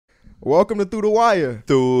Welcome to Through the Wire.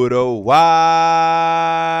 Through the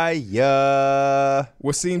Wire.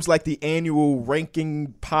 What seems like the annual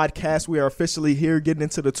ranking podcast. We are officially here getting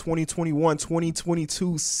into the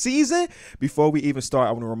 2021-2022 season. Before we even start,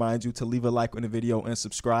 I want to remind you to leave a like on the video and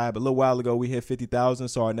subscribe. A little while ago, we hit 50,000,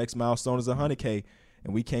 so our next milestone is 100K,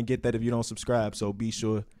 and we can't get that if you don't subscribe, so be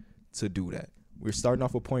sure to do that. We're starting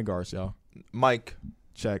off with point guards, y'all. Mike,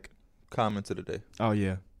 check. comment of the day. Oh,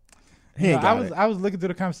 yeah. I was looking through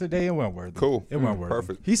the comments today. It went worth it. Cool. It went worth it.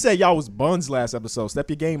 Perfect. He said y'all was buns last episode. Step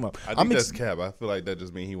your game up. I think that's cap. I feel like that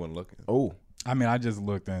just means he wasn't looking. Oh. I mean, I just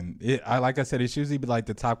looked and like I said, it's usually be like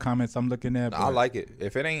the top comments I'm looking at. I like it.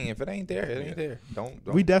 If it ain't there, it ain't there. Don't.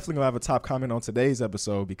 We definitely gonna have a top comment on today's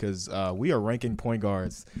episode because we are ranking point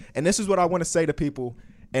guards, and this is what I want to say to people.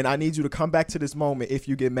 And I need you to come back to this moment if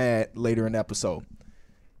you get mad later in the episode.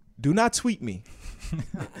 Do not tweet me.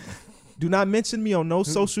 Do not mention me on no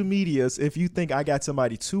social medias if you think I got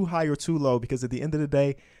somebody too high or too low, because at the end of the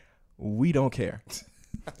day, we don't care.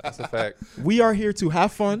 That's a fact. We are here to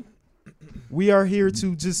have fun. We are here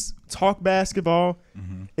to just talk basketball.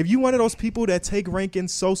 Mm-hmm. If you one of those people that take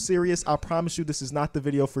rankings so serious, I promise you this is not the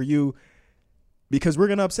video for you, because we're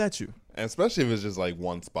going to upset you. And especially if it's just like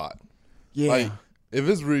one spot. Yeah. Like, if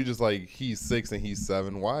it's really just like he's 6 and he's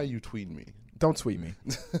 7, why are you tweeting me? Don't tweet me.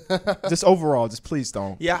 Just overall, just please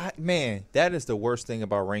don't. Yeah, man, that is the worst thing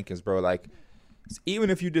about rankings, bro. Like,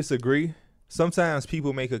 even if you disagree, sometimes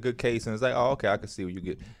people make a good case and it's like, oh, okay, I can see what you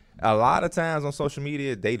get. A lot of times on social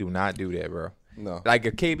media, they do not do that, bro. No. Like,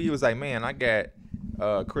 if KB was like, man, I got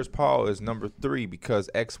Chris Paul is number 3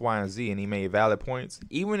 because X, Y, and Z, and he made valid points.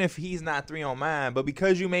 Even if he's not 3 on mine, but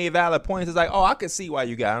because you made valid points, it's like, oh, I can see why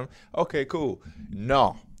you got him. Okay, cool.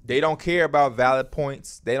 No. They don't care about valid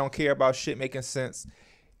points. They don't care about shit making sense.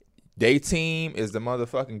 They team is the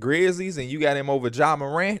motherfucking Grizzlies, and you got him over Ja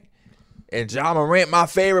Morant. And Ja Morant, my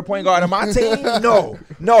favorite point guard on my team?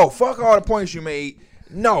 No. Fuck all the points you made.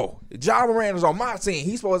 No. Ja Morant is on my team.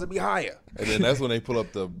 He's supposed to be higher. And then that's when they pull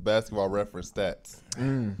up the basketball reference stats.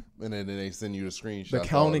 And then they send you the screenshot. The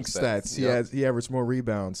counting stats. Yep. He averaged more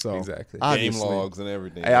rebounds. So Exactly. Game obviously. logs and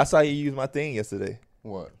everything. Hey, I saw you use my thing yesterday.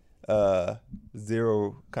 What?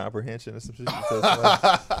 Zero comprehension or some shit.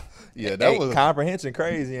 Yeah, that Hey, was comprehension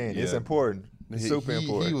crazy, ain't it? Yeah. It's important. It's super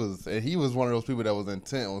important. He was one of those people that was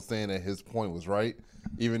intent on saying that his point was right,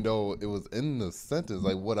 even though it was in the sentence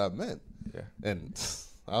like what I meant. Yeah. And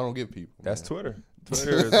I don't get people. That's man. Twitter.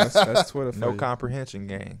 Twitter is That's Twitter for no you. comprehension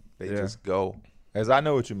game. They Yeah. just go. As I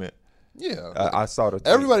know what you meant. Yeah. I saw the tweet.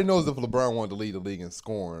 Everybody knows if LeBron wanted to lead the league in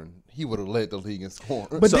scoring, he would have led the league in scoring.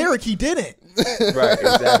 But Derek, he didn't. Right,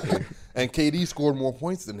 exactly. And KD scored more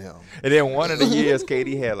points than him. And then one of the years,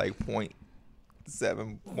 KD had like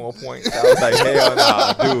 0.7 more points. I was like, hell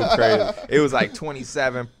nah, dude, crazy. It was like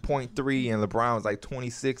 27.3, and LeBron was like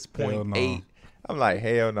 26.8. I'm like,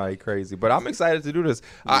 hell no, he crazy. But I'm excited to do this.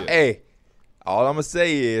 Hey, all I'm going to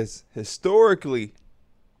say is, historically,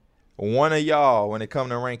 one of y'all, when it come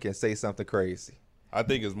to ranking, say something crazy. I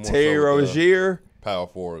think it's more Terry Rozier, power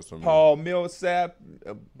forwards for me. Paul Millsap,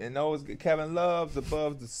 and those Kevin Love's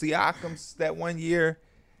above the Siakams that one year.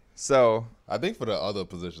 So I think for the other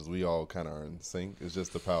positions, we all kind of are in sync. It's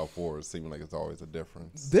just the power forwards seeming like it's always a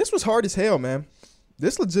difference. This was hard as hell, man.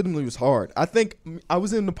 This legitimately was hard. I think I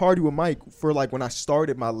was in the party with Mike for like when I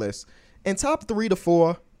started my list, and top 3 to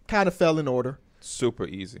 4 kind of fell in order. super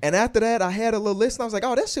easy. And after that, I had a little list, and I was like,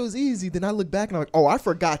 oh, that shit was easy. Then I look back, and I'm like, oh, I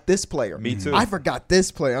forgot this player. Me too. I forgot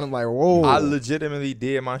this player. And I'm like, whoa. I legitimately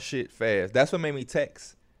did my shit fast. That's what made me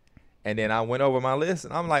text. And then I went over my list,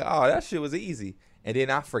 and I'm like, oh, that shit was easy. And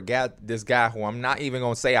then I forgot this guy who I'm not even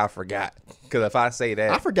going to say I forgot. Because if I say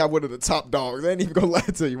that. I forgot one of the top dogs. I ain't even going to lie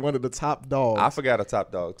to you. One of the top dogs. I forgot a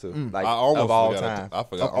top dog, too. Like, I almost of all forgot time. I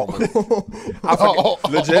forgot almost.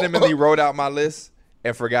 Legitimately wrote out my list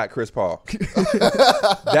and forgot Chris Paul.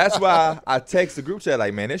 That's why I text the group chat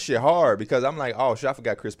like, man, this shit hard. Because I'm like, oh, shit, I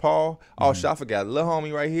forgot Chris Paul. Oh, shit, I forgot Lil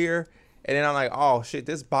Homie right here. And then I'm like, oh, shit,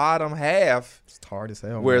 this bottom half, It's hard as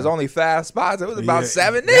hell. where it's man. only 5 spots, it was about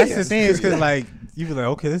 7 niggas. That's the thing, is because like you be like,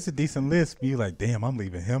 okay, this is a decent list. But you like, damn, I'm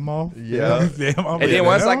leaving him off. Yeah. Damn, I'm And then leaving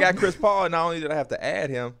once I him. got Chris Paul, not only did I have to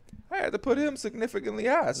add him, I had to put him significantly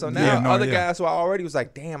high. So now other guys who I already was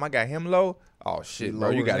like, damn, I got him low. Oh, shit,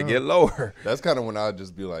 bro, you Lower got to down. get lower. That's kind of when I'd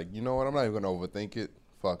just be like, you know what? I'm not even going to overthink it.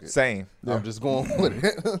 Fuck it. Same. I'm just going with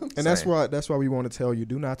it. And that's Same. why we want to tell you,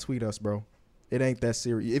 do not tweet us, bro. It ain't that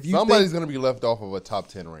serious. If you Somebody's going to be left off of a top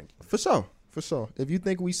 10 ranking. for sure. If you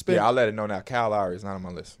think we spent, Yeah, I'll let it know now. Kyle Lowry is not on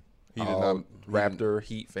my list. He did not. Raptor,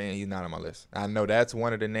 Heat fan. He's not on my list. I know that's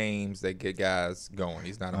one of the names that get guys going.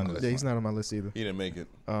 He's not on my list. Yeah, he's not on my list either. He didn't make it.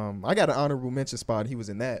 I got an honorable mention spot. He was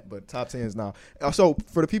in that, but top 10 is now. So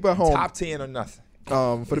for the people at home, Top 10 or nothing.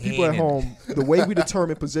 for the people at ain't in home, the way we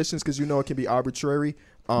determine positions, because it can be arbitrary.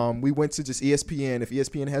 We went to just ESPN. If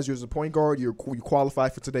ESPN has you as a point guard, you qualify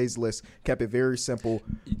for today's list. Kept it very simple.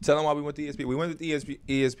 Tell them why we went to ESPN. We went to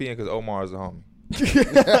ESPN because Omar is a homie.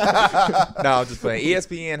 No, I'm just playing.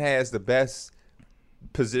 ESPN has the best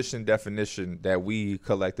position definition that we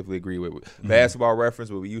collectively agree with. Basketball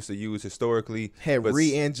Reference, what we used to use historically. Had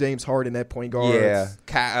Ree and James Harden at point guards.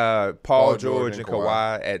 Yeah. Paul George and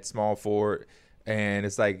Kawhi at small forward. And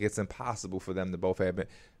it's like it's impossible for them to both have it.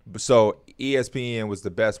 So ESPN was the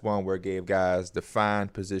best one where it gave guys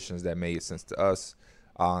defined positions that made sense to us.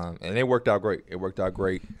 And it worked out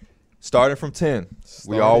great. Starting from 10.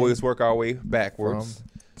 We always work our way backwards.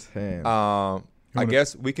 From 10. I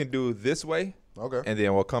guess we can do this way. Okay. And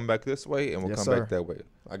then we'll come back this way, and we'll come back that way.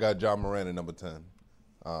 I got John Moran at number 10.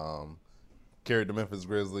 Carried the Memphis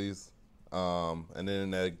Grizzlies. And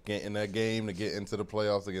then in that game to get into the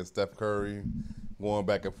playoffs against Steph Curry, going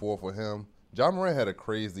back and forth with him. John Moran had a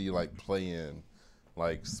crazy play-in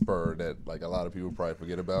spur that a lot of people probably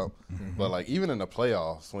forget about. But even in the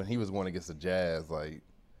playoffs when he was going against the Jazz,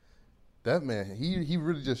 that man, he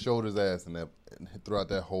really just showed his ass throughout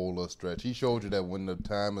that whole little stretch. He showed you that when the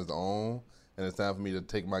time is on and it's time for me to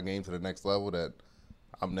take my game to the next level, that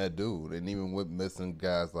I'm that dude. And even with missing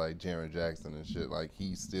guys like Jaren Jackson and shit,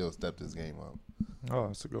 he still stepped his game up. Oh,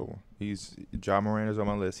 that's a good one. John Moran is on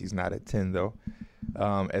my list. He's not at 10 though.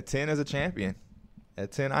 At 10 as a champion.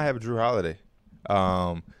 At 10, I have Drew Holiday.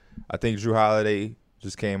 I think Drew Holiday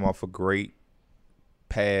just came off a great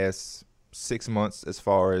past 6 months as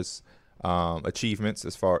far as achievements,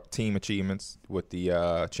 as far team achievements with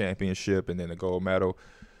the championship and then the gold medal.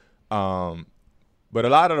 But a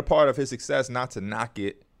lot of the part of his success, not to knock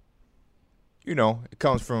it, it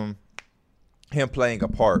comes from him playing a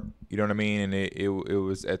part. You know what I mean? And it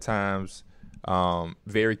was at times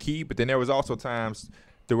very key. But then there was also times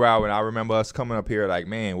throughout when I remember us coming up here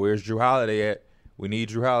man, where's Drew Holiday at? We need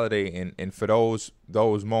Drew Holiday. And for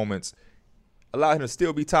those moments, allowed him to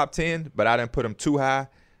still be top 10, but I didn't put him too high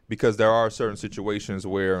because there are certain situations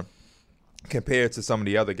where compared to some of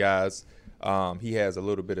the other guys, he has a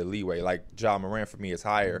little bit of leeway. John Morant for me is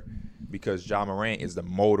higher because John Morant is the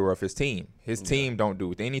motor of his team. His team don't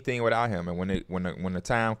do anything without him. And when the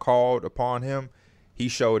time called upon him, he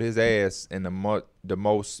showed his ass in the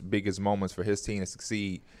most biggest moments for his team to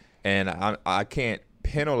succeed. And I can't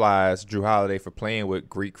penalize Drew Holiday for playing with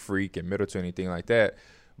Greek Freak and Middleton or anything like that.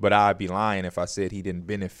 But I'd be lying if I said he didn't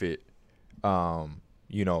benefit, to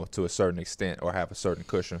a certain extent or have a certain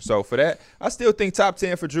cushion. So for that, I still think top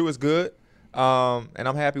 10 for Drew is good. And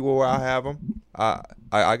I'm happy with where I have him. I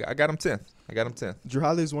got him 10th. Drew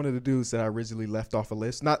Holiday is one of the dudes that I originally left off a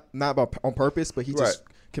list. Not on purpose, but he just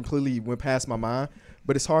completely went past my mind.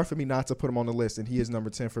 But it's hard for me not to put him on the list, and he is number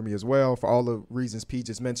 10 for me as well for all the reasons Pete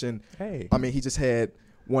just mentioned. Hey. I mean, he just had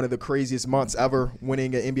one of the craziest months ever,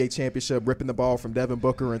 winning an NBA championship, ripping the ball from Devin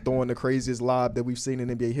Booker and throwing the craziest lob that we've seen in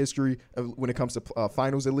NBA history when it comes to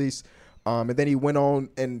finals at least. And then he went on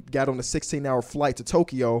and got on a 16-hour flight to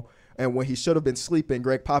Tokyo. And when he should have been sleeping,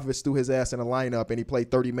 Greg Popovich threw his ass in a lineup, and he played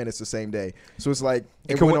 30 minutes the same day. So it's went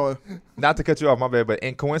on. Not to cut you off, my bad, but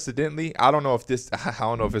coincidentally, I don't know if it's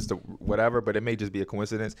the whatever, but it may just be a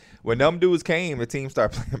coincidence. When them dudes came, the team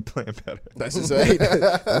started playing better. That's just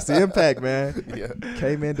that's the impact, man. Yeah.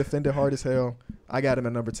 Came in, defended hard as hell. I got him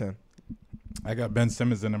at number 10. I got Ben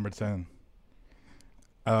Simmons at number 10.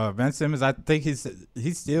 Ben Simmons, I think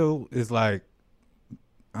he still is I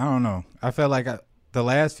don't know. I felt like the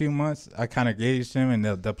last few months, I kind of gauged him, and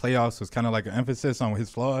the playoffs was kind of like an emphasis on his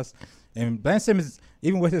flaws. And Ben Simmons,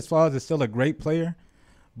 even with his flaws, is still a great player.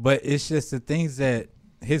 But it's just the things that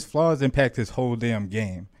his flaws impact his whole damn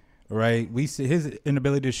game, right? We see his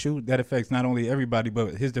inability to shoot. That affects not only everybody,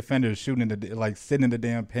 but his defenders shooting, sitting in the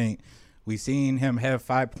damn paint. We seen him have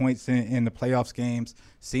 5 points in the playoffs games,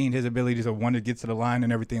 seeing his ability to want to get to the line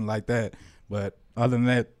and everything like that. But other than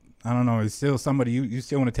that, I don't know. It's still somebody you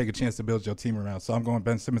still want to take a chance to build your team around. So I'm going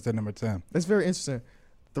Ben Simmons at number 10. That's very interesting.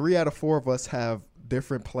 3 out of 4 of us have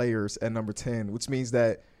different players at number 10, which means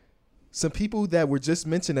that some people that were just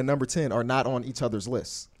mentioned at number 10 are not on each other's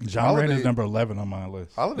lists. John Moran is number 11 on my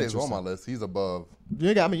list. Holiday's on my list. He's above. You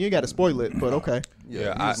ain't got to spoil it, but okay.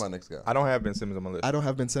 Yeah, he's my next guy. I don't have Ben Simmons on my list. I don't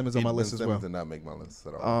have Ben Simmons on my list as well. Did not make my list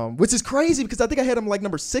at all. Which is crazy because I think I had him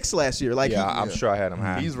number 6 last year. I'm sure I had him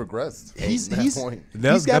high. He's regressed. He's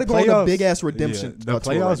got to go on a big ass redemption. The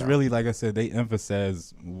playoffs really, like I said, they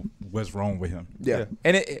emphasize what's wrong with him. Yeah.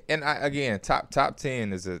 And again, top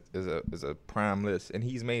 10 is a prime list, and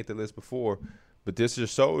he's made the list before, but this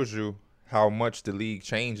just shows you how much the league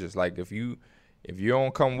changes. Like if you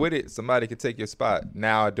don't come with it, somebody could take your spot.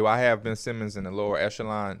 Now, do I have Ben Simmons in the lower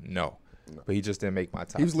echelon? No. But he just didn't make my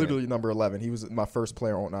top 10. He was literally number 11. He was my first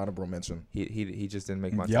player on honorable mention. He just didn't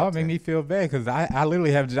make my Y'all top 10. make me feel bad because I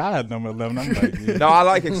literally have Ja at number 11. I'm like, yeah. No, I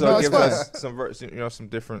like it. So No, it it's gives us some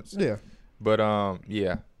difference. Yeah. But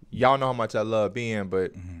yeah, y'all know how much I love Ben,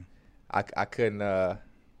 but I couldn't.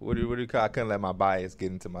 What do you call? I couldn't let my bias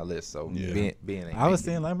get into my list. So Ben ain't. I was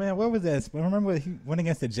saying, like, man, what was that? Remember he went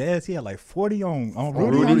against the Jazz? He had like 40 on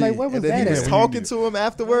Rudy. Rudy. I'm like, what was and then that? he was at? talking to him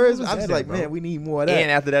afterwards. What was I'm just that like, at, bro? man, we need more of that. And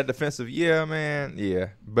after that defensive year, man, yeah.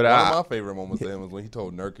 But One of my favorite moments of him was when he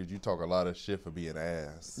told Nurkic, "You talk a lot of shit for being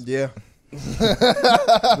ass." Yeah. But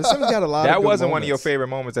Simmons got a lot of that good wasn't one of your moments. favorite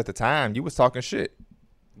moments at the time. You was talking shit.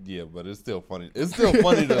 Yeah, but it's still funny. It's still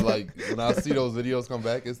funny to like when I see those videos come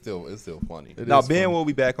back. It's still funny. It Now is Ben fun will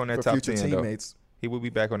be back on that for top future 10 teammates. though. He will be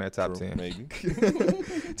back on that top True, 10 maybe.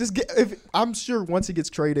 Just I'm sure once he gets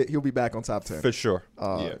traded, he'll be back on top 10. for sure.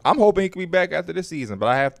 Yeah. I'm hoping he can be back after this season, but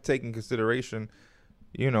I have to take in consideration,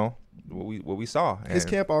 what we saw. His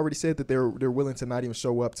And camp already said that they're willing to not even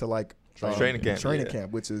show up to like Training camp, Training yeah.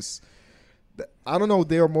 camp, which is I don't know what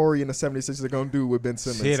Daryl Morey and the 76ers are going to do with Ben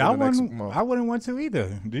Simmons. Shit, in I the next wouldn't. month. I wouldn't want to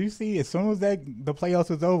either. Do you see? As soon as the playoffs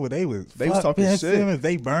was over, they was was talking Ben shit. Simmons.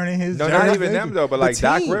 They burning his. no, jersey. not even them though, but The like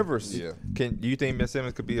Doc team. Rivers. Yeah. Do you think Ben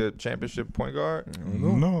Simmons could be a championship point guard?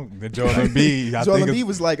 No, the Jordan B. I Joel think Embiid it's-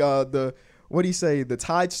 was like what do you say? The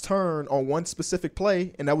tides turn on one specific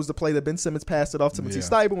play, and that was the play that Ben Simmons passed it off to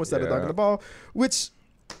Matisse Yeah. Thybulle instead of Yeah. dunking the ball, which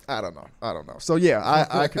I don't know. So yeah,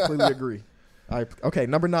 I completely agree. Okay,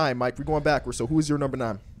 number 9, Mike. We're going backwards. So who is your number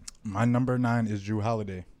 9? My number 9 is Drew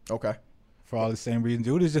Holiday. Okay. For all the same reasons.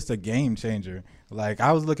 Dude is just a game changer. Like,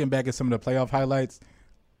 I was looking back at some of the playoff highlights.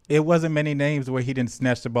 It wasn't many names where he didn't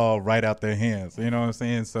snatch the ball right out their hands. You know what I'm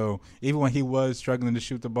saying? So even when he was struggling to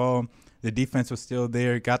shoot the ball, the defense was still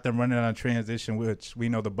there. Got them running on transition, which we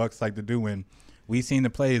know the Bucks like to do. And we seen the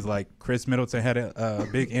plays like Chris Middleton had a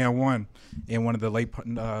big and-one in one of the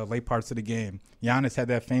late parts of the game. Giannis had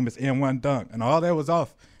that famous and-one dunk, and all that was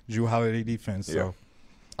off Drew Holiday defense. Yeah. So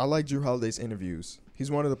I like Drew Holiday's interviews. He's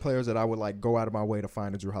one of the players that I would like go out of my way to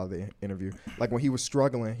find a Drew Holiday interview. Like when he was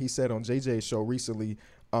struggling, he said on JJ's show recently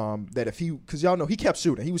that if because y'all know he kept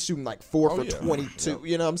shooting. He was shooting like 4 for 22. Yeah.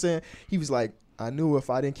 You know what I'm saying? He was like, I knew if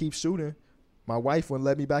I didn't keep shooting, my wife wouldn't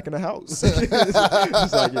let me back in the house.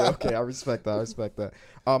 He's like, yeah, okay, I respect that.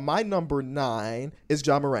 My number 9 is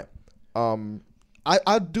Ja Morant.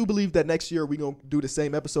 I do believe that next year we're going to do the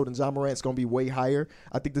same episode and Ja Morant's going to be way higher.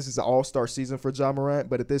 I think this is an all-star season for Ja Morant,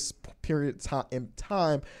 but at this period in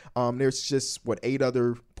time, there's just, 8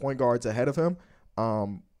 other point guards ahead of him.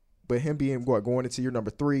 But him being going into year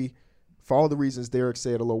number 3, for all the reasons Derek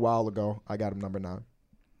said a little while ago, I got him number 9.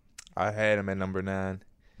 I had him at number 9,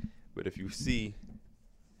 but if you see,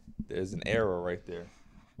 there's an arrow right there,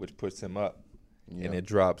 which puts him up, and it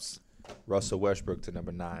drops Russell Westbrook to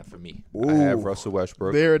number 9 for me. I have Ooh. Russell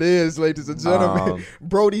Westbrook. There it is, ladies and gentlemen.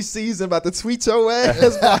 Brody season about to tweet your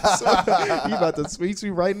ass. He about to tweet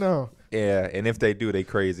you right now. Yeah, and if they do, they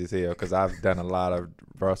crazy as hell because I've done a lot of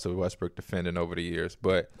Russell Westbrook defending over the years.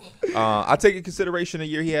 But I take in consideration the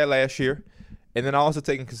year he had last year, and then I also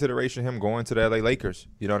take in consideration him going to the LA Lakers.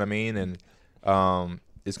 You know what I mean? And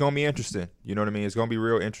it's going to be interesting. You know what I mean? It's going to be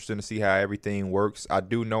real interesting to see how everything works. I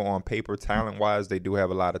do know on paper, talent-wise, they do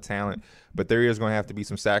have a lot of talent, but there is going to have to be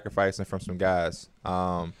some sacrificing from some guys.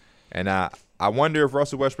 And I wonder if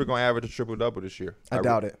Russell Westbrook going to average a triple-double this year. I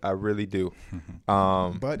doubt it. I really do.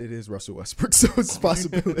 But it is Russell Westbrook, so it's a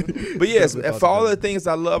possibility. But yes, Definitely for all the possibility. things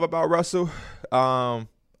I love about Russell, I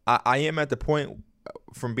am at the point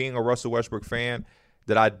from being a Russell Westbrook fan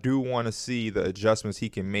that I do want to see the adjustments he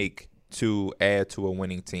can make to add to a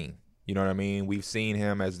winning team. You know what I mean? We've seen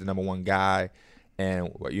him as the number 1 guy,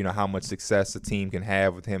 and you know how much success a team can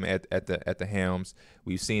have with him at the helms.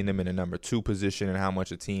 We've seen him in the number 2 position and how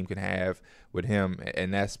much a team can have with him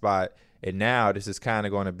in that spot. And now this is kind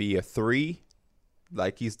of going to be a 3,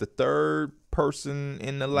 like he's the 3rd person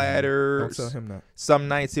in the ladder. Don't tell him that. Some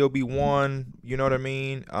nights he'll be 1. You know what I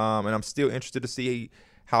mean? And I'm still interested to see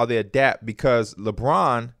how they adapt because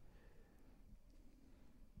LeBron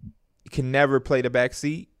can never play the back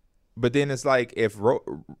seat. But then it's like if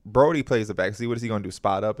Brody plays the back seat, what is he going to do?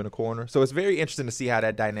 Spot up in the corner? So it's very interesting to see how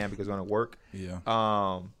that dynamic is going to work. yeah.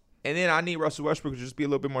 And then I need Russell Westbrook to just be a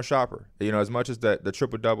little bit more sharper. You know, as much as the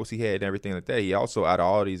triple doubles he had and everything like that, he also, out of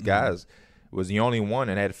all these guys, was the only one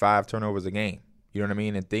that had 5 turnovers a game. You know what I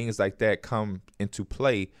mean? And things like that come into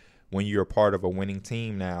play when you're a part of a winning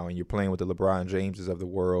team now and you're playing with the LeBron Jameses of the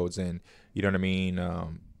worlds, and you know what I mean,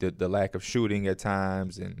 the lack of shooting at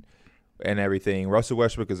times and everything. Russell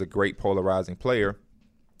Westbrook is a great polarizing player,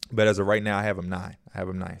 but as of right now, I have him 9. I have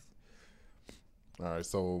him 9th. All right,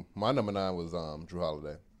 so my number 9 was Drew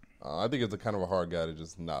Holiday. I think it's a kind of a hard guy to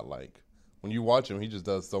just not like. When you watch him, he just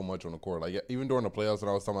does so much on the court. Like, even during the playoffs, when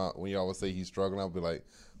I was talking about, when you always say he's struggling, I'll be like,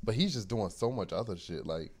 but he's just doing so much other shit.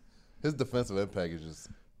 Like, his defensive impact is just,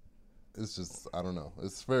 it's just, I don't know.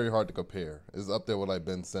 It's very hard to compare. It's up there with, like,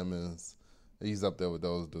 Ben Simmons. He's up there with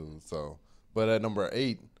those dudes. So, but at number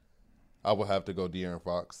 8, I would have to go De'Aaron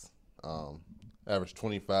Fox. Averaged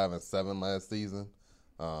 25 and 7 last season.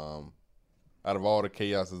 Out of all the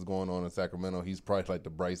chaos that's going on in Sacramento, he's probably like the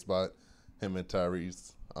bright spot, him and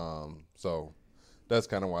Tyrese. So that's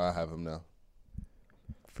kind of why I have him now.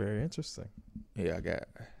 Very interesting. Yeah, I got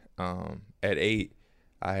at 8,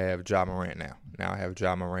 I have Ja Morant now. Now I have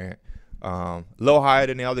Ja Morant. A little higher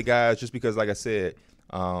than the other guys just because, like I said,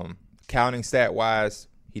 counting stat wise,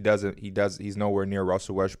 he's nowhere near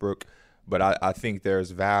Russell Westbrook. But I think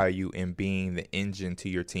there's value in being the engine to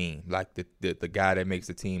your team, like the guy that makes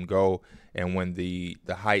the team go. And when the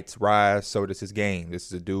heights rise, so does his game. This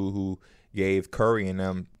is a dude who gave Curry and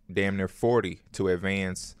them damn near 40 to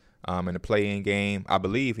advance in the play-in game. I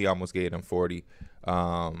believe he almost gave them 40.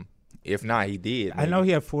 If not, he did. I know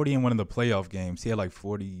he had 40 in one of the playoff games. He had like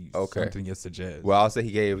 40 something against the Jazz. Well, I'll say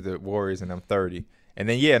he gave the Warriors and them 30. And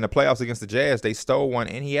then, in the playoffs against the Jazz, they stole one,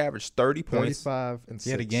 and he averaged 30 points. 35 and 6.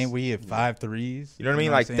 He had a game where he had 5 threes. You know what I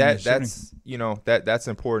mean? Like that's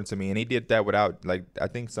important to me. And he did that without, like, I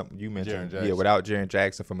think something you mentioned. Without Jaren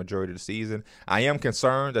Jackson for majority of the season. I am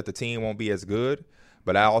concerned that the team won't be as good,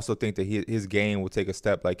 but I also think that his game will take a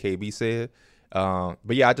step, like KB said.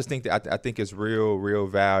 But yeah, I just think that I think it's real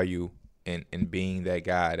value in being that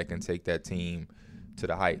guy that can take that team to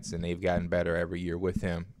the heights, and they've gotten better every year with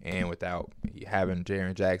him and without having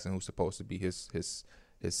Jaren Jackson, who's supposed to be his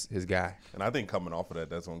guy. And I think coming off of that,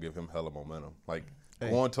 that's gonna give him hella momentum. Like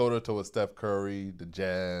going toe-to-toe with Steph Curry, the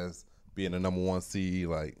Jazz, being the number 1 seed.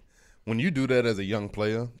 Like when you do that as a young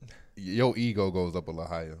player, your ego goes up a lot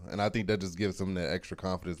higher, and I think that just gives him that extra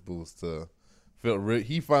confidence boost to feel.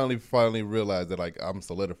 He finally realized that, like, I'm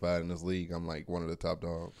solidified in this league. I'm like one of the top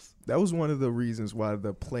dogs. That was one of the reasons why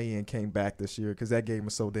the play-in came back this year, because that game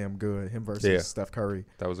was so damn good. Him versus Steph Curry.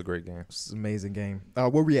 That was a great game. It's an amazing game. Where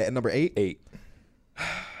were we at number 8? 8.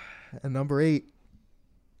 At number 8,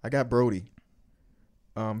 I got Brody.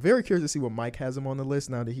 Very curious to see what Mike has him on the list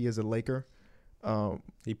now that he is a Laker.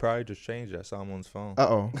 He probably just changed that. I saw him on his phone.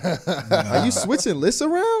 Are you switching lists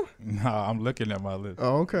around? No, I'm looking at my list.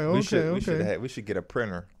 Oh, okay. We should get a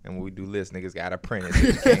printer, and when we do lists, niggas got to print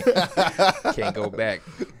it. Can't go back.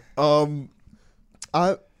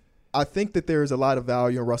 I think that there's a lot of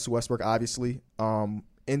value in Russell Westbrook, obviously.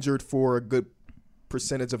 Injured for a good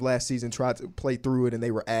percentage of last season, tried to play through it, and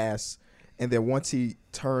they were ass. And then once he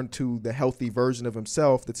turned to the healthy version of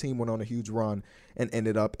himself, the team went on a huge run and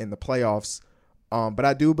ended up in the playoffs. But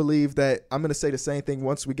I do believe that I'm going to say the same thing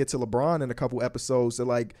once we get to LeBron in a couple episodes, that,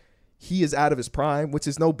 like, he is out of his prime, which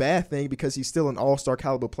is no bad thing because he's still an all-star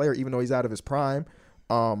caliber player, even though he's out of his prime.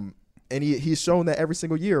 And he's shown that every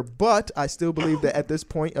single year. But I still believe that at this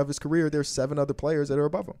point of his career, there's 7 other players that are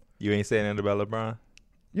above him. You ain't saying anything about LeBron?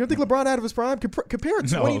 You don't think LeBron out of his prime? Compare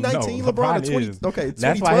 2019 LeBron to 2012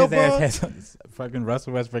 That's why his ass has fucking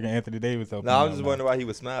Russell Westbrook and Anthony Davis up. No, I was just wondering why he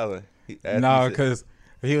was smiling. No, because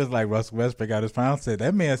he was like, Russell Westbrook out his prime. I said,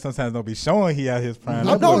 that man sometimes don't be showing he out his prime.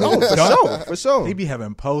 No, for sure. He be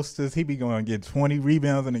having posters. He be going to get 20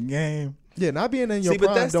 rebounds in a game. Yeah, not being in your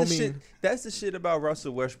prime but don't mean. That's the shit about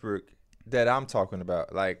Russell Westbrook that I'm talking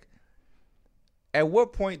about. Like, at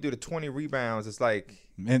what point do the 20 rebounds, it's like.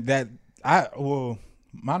 And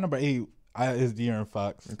my number 8 is De'Aaron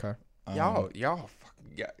Fox. Okay. Y'all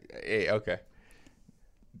fucking got. Hey, okay.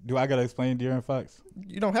 Do I gotta explain De'Aaron Fox?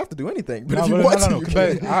 You don't have to do anything, but if you want to, you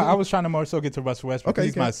can. But I was trying to more so get to Russell Westbrook. Okay,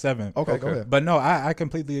 he's my 7. Okay, go ahead. But no, I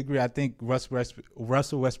completely agree. I think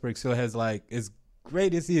Russell Westbrook still has, like, as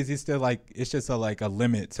great as he is, he's still, like, it's just a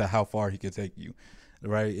limit to how far he can take you,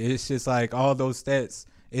 right? It's just like all those stats,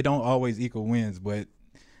 it don't always equal wins, but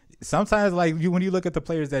sometimes, like, when you look at the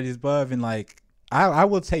players that he's above, and, like, I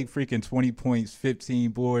will take freaking 20 points,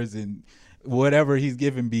 15 boards, and whatever he's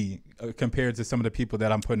giving me compared to some of the people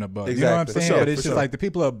that I'm putting above. Exactly. You know what I'm saying? Sure, but it's just like the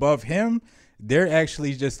people above him, they're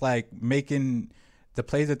actually just like making the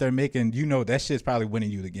plays that they're making. You know, that shit's probably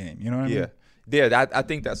winning you the game. You know what I mean? Yeah, I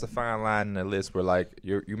think that's a fine line in the list where, like,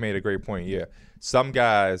 you made a great point. Yeah, some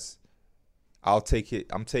guys, I'm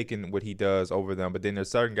taking what he does over them, but then there's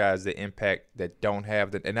certain guys that impact that don't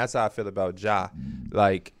have that, and that's how I feel about Ja.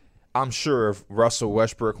 Like, I'm sure if Russell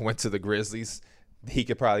Westbrook went to the Grizzlies, he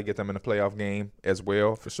could probably get them in a playoff game as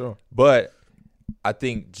well. For sure. But I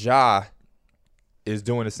think Ja is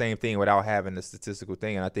doing the same thing without having the statistical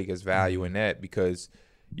thing, and I think there's value in that because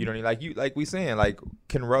you don't need like we saying, like,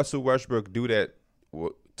 can Russell Westbrook do that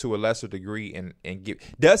to a lesser degree and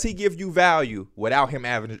does he give you value without him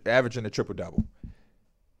averaging a triple-double?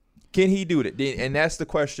 Can he do that? And that's the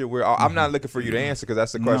question where I'm not looking for you to answer because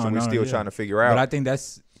that's the question we're still trying to figure out. But I think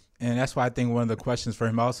that's why I think one of the questions for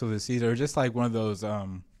him also this season, or just like one of those,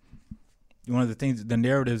 one of the things, the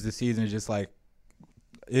narratives this season is just like,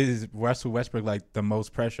 is Russell Westbrook like the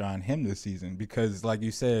most pressure on him this season? Because like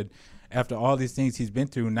you said, after all these things he's been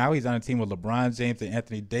through, now he's on a team with LeBron James and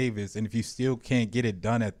Anthony Davis, and if you still can't get it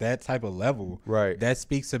done at that type of level, right, that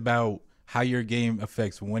speaks about how your game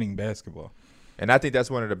affects winning basketball. And I think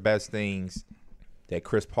that's one of the best things that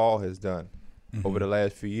Chris Paul has done over the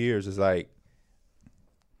last few years is like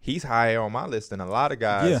he's higher on my list than a lot of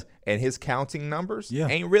guys, and his counting numbers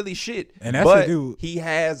ain't really shit. And that's but dude. He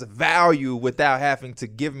has value without having to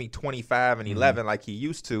give me 25 and 11 like he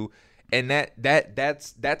used to. And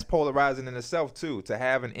that's polarizing in itself too, to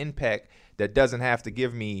have an impact that doesn't have to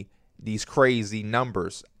give me these crazy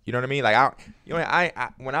numbers. You know what I mean? Like I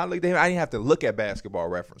when I looked at him, I didn't have to look at Basketball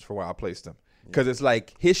Reference for where I placed him. Because it's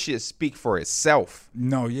like his shit speak for itself.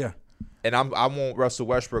 No, yeah. And I want Russell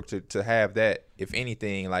Westbrook to have that, if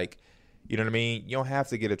anything, like, you know what I mean? You don't have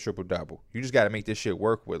to get a triple-double. You just got to make this shit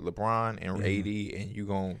work with LeBron and AD, and you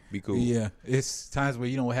going to be cool. Yeah, it's times where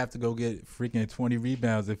you don't have to go get freaking 20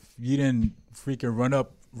 rebounds. If you didn't freaking run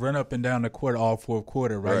up and down the court all fourth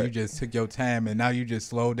quarter, right? You just took your time, and now you just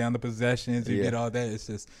slow down the possessions. You get all that. It's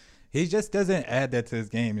just he just doesn't add that to his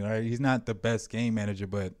game, right? He's not the best game manager,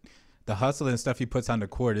 but the hustle and stuff he puts on the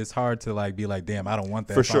court, it's hard to like be like, damn, I don't want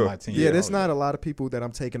that for on my team. Yeah, there's not a lot of people that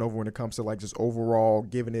I'm taking over when it comes to like just overall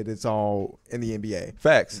giving it its all in the NBA.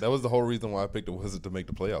 Facts. That was the whole reason why I picked the Wizards to make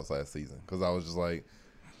the playoffs last season, because I was just like,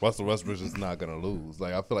 Russell Westbrook is just not gonna lose.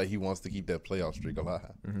 Like I feel like he wants to keep that playoff streak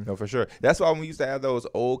alive. No, for sure. That's why we used to have those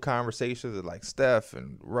old conversations of like Steph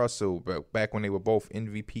and Russell, but back when they were both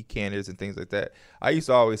MVP candidates and things like that. I used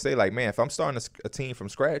to always say like, man, if I'm starting a team from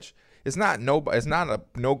scratch, it's not no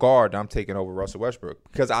guard I'm taking over Russell Westbrook,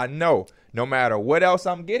 because I know no matter what else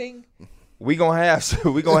I'm getting, we gonna have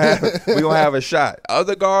a shot.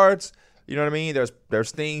 Other guards, you know what I mean?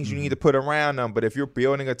 There's things you need to put around them, but if you're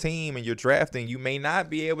building a team and you're drafting, you may not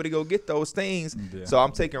be able to go get those things. Yeah. So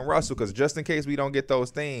I'm taking Russell because just in case we don't get those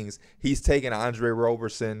things, he's taking Andre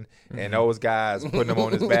Roberson and those guys, putting them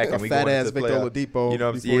on his back, and we going into the Victor playoff. Oladipo. You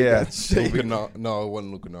know what I'm saying? No, it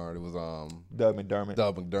wasn't Luke Kennard. It was Doug McDermott.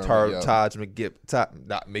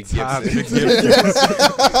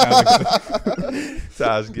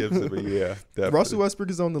 Taj Gibson, but yeah. Definitely. Russell Westbrook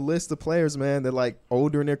is on the list of players, man, that like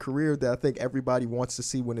older in their career that I think everybody wants to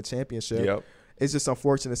see win a championship. Yep. It's just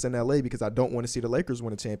unfortunate it's in LA because I don't want to see the Lakers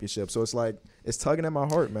win a championship. So it's like it's tugging at my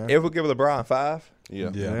heart, man. If we give LeBron 5,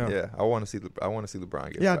 yeah. I want to see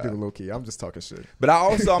LeBron get 5. Yeah, I do low key. I'm just talking shit. But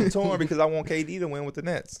I'm torn because I want KD to win with the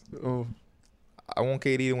Nets. Oh. I want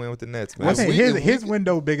KD to win with the Nets, man. I think his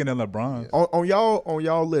window bigger than LeBron. On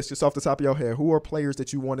y'all list, just off the top of your head, who are players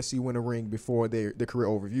that you want to see win a ring before their career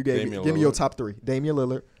over? If you give me your top 3. Damian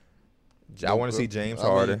Lillard. I want to see James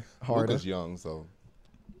Harden. Luka's young, so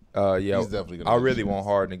yeah, he's definitely gonna I really want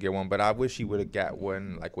Harden to get one, but I wish he would have got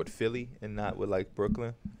one like with Philly and not with like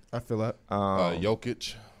Brooklyn. I feel that.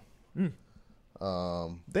 Jokic.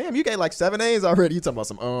 Damn, you gave like 7 A's already. You talking about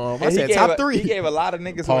some? I said top 3. He gave a lot of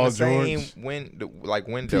niggas Paul on the same George. window.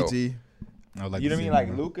 PG. You know what I mean?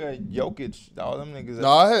 Like Luka, Jokic, all them niggas. No,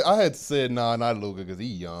 I had said not Luka because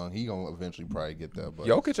he's young. He gonna eventually probably get that. But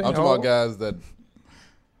Jokic ain't I'm talking old. about guys that.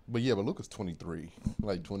 But yeah, but Luka's 23,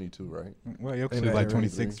 like 22, right? Well, Jokic is like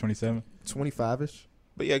 26, 27. 25-ish.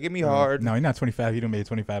 But yeah, give me Harden. No, he's not 25. He done made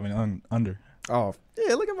 25 and under. Oh,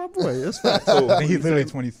 yeah, look at my boy. That's facts. I think he's literally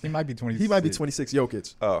 20. He might be 26. He might be 26,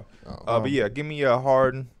 Jokic. But yeah, give me a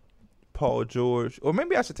Harden, Paul George, or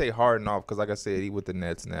maybe I should take Harden off because, like I said, he with the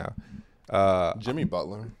Nets now. Jimmy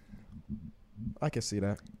Butler. I can see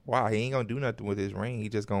that. Wow, he ain't gonna do nothing with his ring. He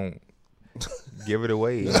just gonna give it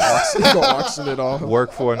away. He's gonna auction it off.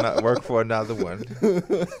 Work for another one.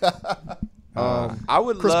 I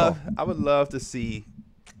would love to see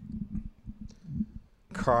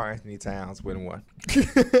Karl Anthony Towns win one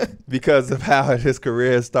because of how his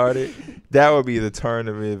career started. That would be the turn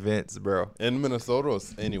of events, bro. In Minnesota or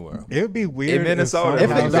anywhere? It would be weird. In Minnesota, it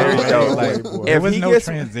would be very dope. Like, there was no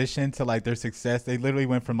transition to like their success. They literally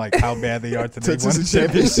went from like how bad they are to they won the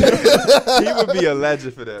championship. He would be a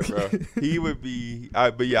legend for that, bro. He would be.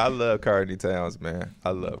 But yeah, I love Karl Anthony Towns, man.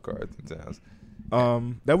 I love Karl Anthony Towns.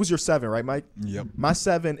 That was your 7, right, Mike? Yep. My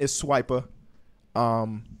 7 is Swiper.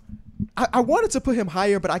 I wanted to put him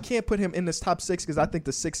higher, but I can't put him in this top 6 because I think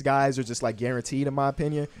the 6 guys are just like guaranteed, in my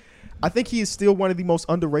opinion. I think he is still one of the most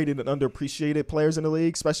underrated and underappreciated players in the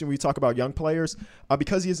league, especially when we talk about young players.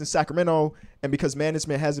 Because he is in Sacramento and because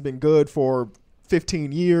management hasn't been good for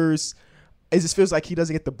 15 years, it just feels like he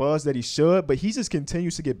doesn't get the buzz that he should, but he just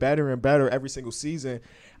continues to get better and better every single season.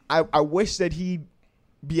 I wish that he'd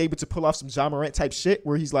be able to pull off some Ja Morant type shit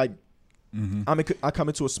where he's like, I come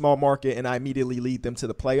into a small market and I immediately lead them to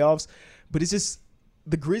the playoffs. But it's just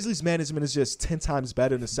the Grizzlies management is just 10 times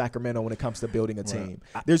better than Sacramento when it comes to building a team.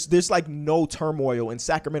 There's like no turmoil in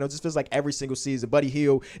Sacramento. It just feels like every single season, Buddy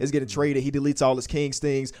Hield is getting traded. He deletes all his Kings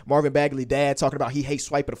things. Marvin Bagley dad talking about he hates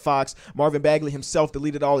Swiper the Fox. Marvin Bagley himself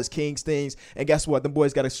deleted all his Kings things. And guess what? Them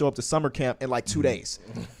boys got to show up to summer camp in like 2 days.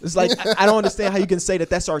 It's like, I don't understand how you can say that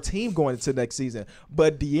that's our team going into next season.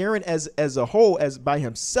 But De'Aaron as a whole, as by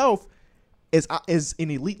himself, is an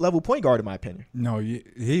elite level point guard in my opinion. No,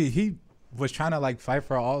 he was trying to like fight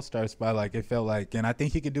for an all-star spot, like it felt like, and I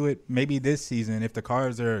think he could do it maybe this season if the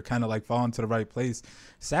cards are kind of like falling to the right place.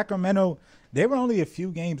 Sacramento, they were only a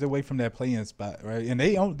few games away from that play-in spot, right? And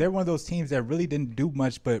they're one of those teams that really didn't do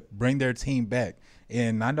much but bring their team back.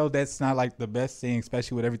 And I know that's not like the best thing,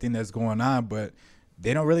 especially with everything that's going on, but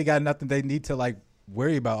they don't really got nothing they need to like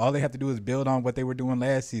worry about. All they have to do is build on what they were doing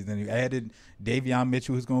last season. You added Davion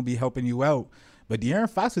Mitchell, who's going to be helping you out, but De'Aaron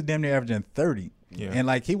Fox was damn near averaging 30. Yeah. And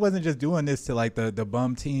like he wasn't just doing this to like the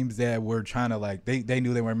bum teams that were trying to like they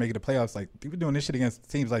knew they weren't making the playoffs. Like people doing this shit against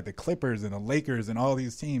teams like the Clippers and the Lakers and all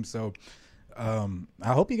these teams. So I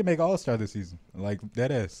hope he can make All-Star this season. Like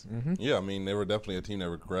that is. Mm-hmm. Yeah, I mean they were definitely a team that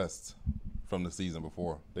regressed from the season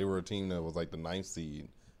before. They were a team that was like the 9th seed,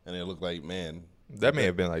 and it looked like that may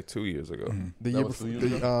have been like 2 years ago. Mm-hmm. The year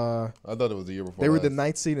before, I thought it was the year before. They were the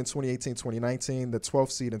 9th seed in 2018-2019, the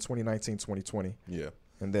 12th seed in 2019-2020. Yeah,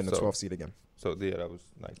 and then the 12th seed again. So yeah, that was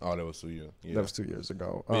like that was 2 years. Yeah. That was 2 years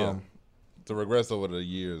ago. To regress over the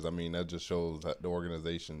years, I mean that just shows that the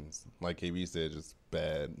organizations, like KB said, just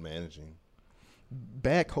bad managing,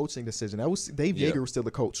 bad coaching decision. That was Dave Yeager was still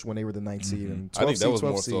the coach when they were the 9th seed. And I think that was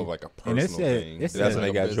more seed. so like a personal thing. That's when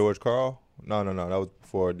they got George Karl. No, that was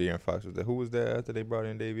before De'Aaron Fox was there. Who was there after they brought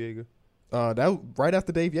in Dave Yeager? That was right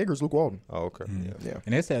after Dave Yeager's Luke Walton. Oh, okay. Yeah.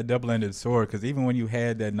 And it's that double-ended sword because even when you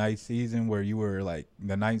had that nice season where you were like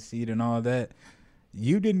the 9th seed and all that,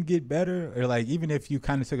 you didn't get better. Or like even if you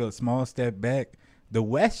kind of took a small step back, the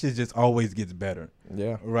West just always gets better.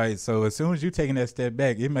 Yeah. Right. So as soon as you're taking that step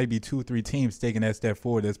back, it may be 2-3 teams taking that step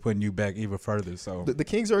forward that's putting you back even further. So the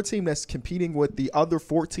Kings are a team that's competing with the other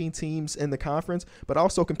 14 teams in the conference, but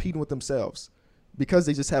also competing with themselves. Because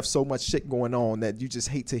they just have so much shit going on that you just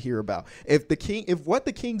hate to hear about. If what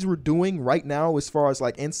the Kings were doing right now, as far as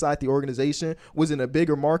like inside the organization, was in a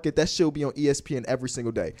bigger market, that shit would be on ESPN every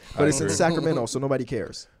single day. But it's in Sacramento, so nobody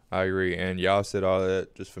cares. I agree, and y'all said all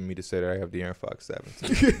that just for me to say that I have De'Aaron Fox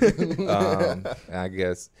 17. And I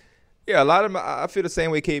guess, yeah, a lot of I feel the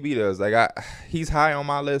same way KB does. Like he's high on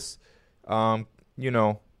my list.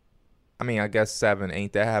 I mean, I guess 7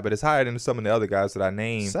 ain't that high, but it's higher than some of the other guys that I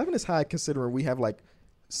named. 7 is high considering we have like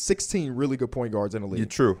 16 really good point guards in the league. Yeah,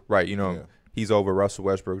 true, right? He's over Russell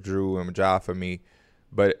Westbrook, Drew, and Ja for me.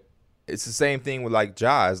 But it's the same thing with like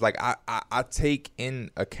Ja. It's like I take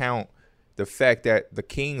in account the fact that the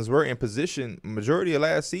Kings were in position majority of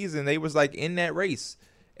last season. They was like in that race,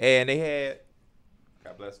 and they had.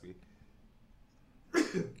 God bless me.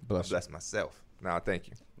 Bless myself. No, thank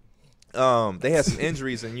you. They had some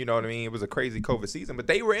injuries, and you know what I mean. It was a crazy COVID season, but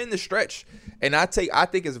they were in the stretch, and I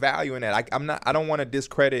think it's value in that. I don't want to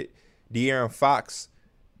discredit De'Aaron Fox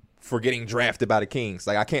for getting drafted by the Kings.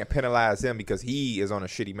 Like I can't penalize him because he is on a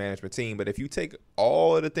shitty management team. But if you take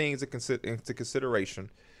all of the things into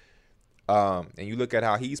consideration, and you look at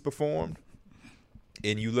how he's performed,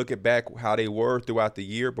 and you look at back how they were throughout the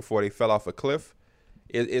year before they fell off a cliff.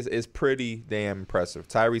 It's pretty damn impressive.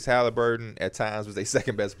 Tyrese Halliburton at times was their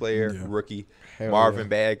second best player, rookie. Marvin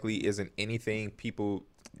Bagley isn't anything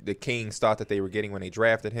the Kings thought that they were getting when they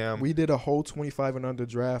drafted him. We did a whole 25 and under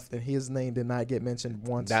draft, and his name did not get mentioned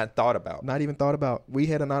once. Not thought about. Not even thought about. We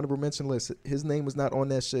had an honorable mention list. His name was not on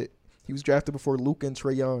that shit. He was drafted before Luka and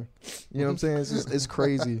Trae Young. You know what I'm saying? It's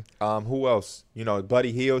crazy. Who else?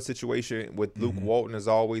 Buddy Hield situation with Luke Walton has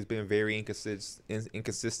always been very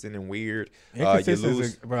inconsistent and weird. You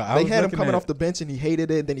lose. They had him coming off the bench and he hated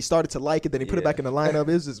it. Then he started to like it. Then he put it back in the lineup.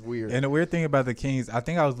 It was just weird. And the weird thing about the Kings, I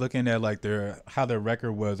think I was looking at like how their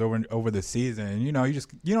record was over the season. And you don't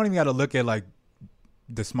even got to look at like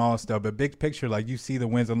the small stuff, but big picture, like you see the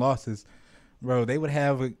wins and losses. Bro, they would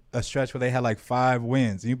have a stretch where they had like 5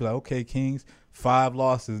 wins. And you'd be like, okay, Kings, 5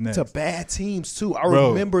 losses next. To bad teams too. I Bro,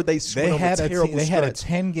 remember they had a terrible they had a stretch.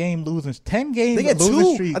 10-game losing 10-game They had losing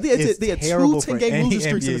two. streak. I think is they had two terrible for 10-game any losing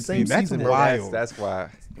streaks in the NBA same team. That's season, bro. wild. That's why.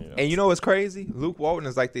 And you know what's crazy? Luke Walton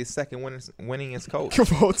is like their second winningest coach.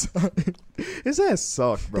 Of all time. His ass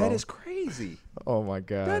sucked, bro. That is crazy. Oh my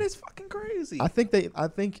god. That is fucking crazy. I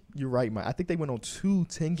think you're right, Mike. I think they went on 2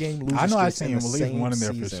 10-game losing I know I streaks seen in him the at least same one in there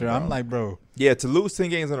for season, sure. bro. I'm like, bro, Yeah, to lose 10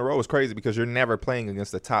 games in a row is crazy because you're never playing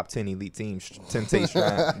against the top 10 elite teams. Temptation.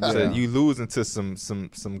 So you losing to some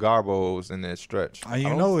garbos in that stretch. you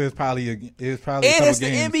know it was probably a And couple it's the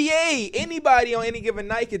games. NBA. Anybody on any given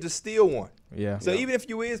night could just steal one. Yeah. So even if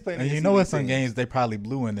you is playing, And you against know elite what? Some teams- games they probably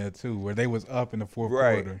blew in there too, where they was up in the fourth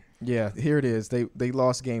Right. quarter. Yeah, here it is. They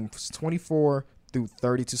lost games 24 through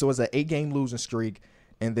 32. So it was an 8-game losing streak,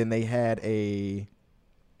 and then they had a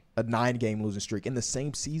 9-game losing streak in the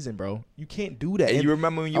same season, bro. You can't do that. And you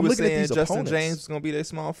remember when you I'm were looking at saying these Justin opponents. James was gonna be their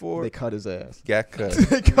small They forward? cut his ass. Got cut.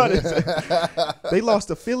 They cut his ass. They lost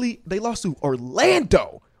to Philly. They lost to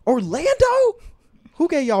Orlando. Orlando? Who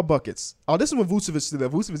gave y'all buckets? Oh, this is when Vucevic did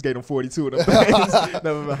that. Vucevic gave them 42 of them.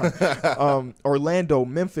 Never mind. Orlando,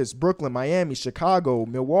 Memphis, Brooklyn, Miami, Chicago,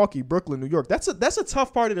 Milwaukee, Brooklyn, New York. That's a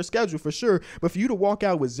tough part of their schedule for sure. But for you to walk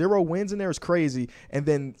out with 0 wins in there is crazy. And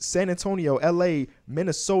then San Antonio, LA,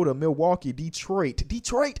 Minnesota, Milwaukee, Detroit,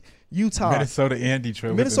 Utah. Minnesota and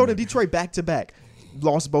Detroit. Minnesota and Detroit back to back.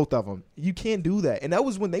 Lost both of them. You can't do that. And that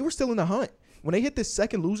was when they were still in the hunt. When they hit this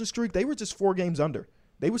second losing streak, they were just 4 games under.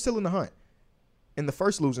 They were still in the hunt. In the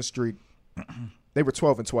first losing streak, they were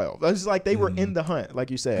 12-12. It's like they were in the hunt,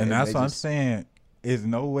 like you said. And that's they what I'm just- saying. There's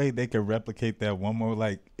no way they could replicate that one more.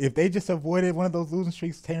 Like, if they just avoided one of those losing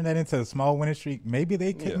streaks, turning that into a small winning streak, maybe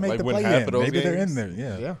they could Yeah, make like the win play half in. of those Maybe they're in games. there.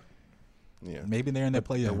 Yeah. Yeah. Yeah. Maybe they're in the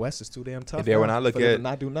play The in. West is too damn tough. And then when now I look for them at- to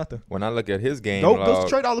not do nothing. When I look at his game, Nope, go log,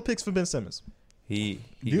 trade all the picks for Ben Simmons. he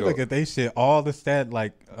You go- look at they shit, all the stat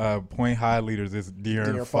point high leaders is De'Aaron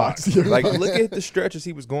De'Aaron Fox. Fox. like look at the stretches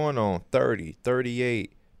he was going on 30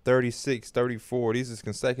 38 36 34 these is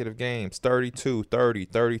consecutive games 32 30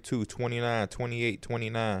 32 29 28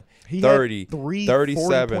 29 He 30 had 3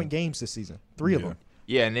 37 40-point games this season. 3 of Yeah. them.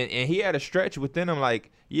 yeah and he had a stretch within him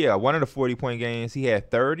like one of the 40-point games he had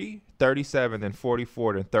 30 37 then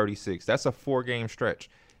 44 then 36 that's a 4-game stretch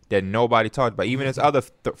that nobody talked about even his other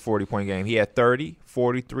 40-point game he had 30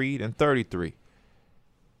 43 then 33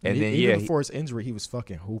 and then Even he- before his injury, he was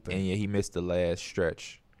fucking hooping. and he missed the last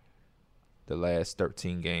stretch the last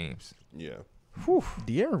 13 games. Yeah.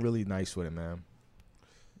 De'Aaron really nice with it, man.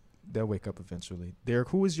 They'll wake up eventually. Derek,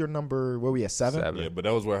 who is your number? Where we at 7? Seven. Yeah, but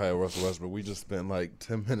that was where I had Russell Westbrook. We just spent like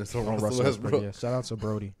 10 minutes on On Russell Westbrook. Yeah, shout out to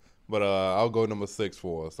Brody. But I'll go number 6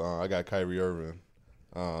 for us. I got Kyrie Irving.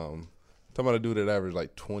 Talking about a dude that averaged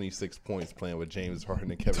like 26 points playing with James Harden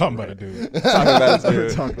and Kevin Talking about a Durant.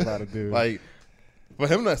 dude. Talking about a dude. Like, for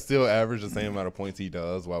him to still average the same amount of points he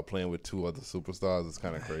does while playing with 2 other superstars is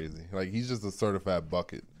kind of crazy. Like, he's just a certified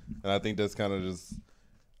bucket. And I think that's kind of just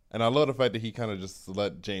 – and I love the fact that he kind of just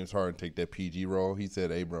let James Harden take that PG role. He said,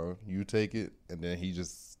 hey, bro, you take it. And then he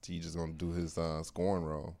just going to do his scoring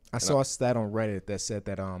role. I saw a stat on Reddit that said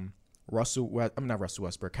that not Russell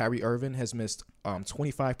Westbrook. Kyrie Irving has missed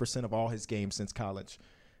 25% of all his games since college.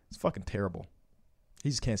 It's fucking terrible. He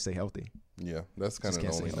just can't stay healthy. Yeah, that's kind of the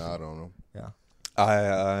can't only say nod on him. Yeah.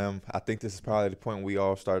 I think this is probably the point we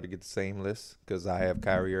all started to get the same list because I have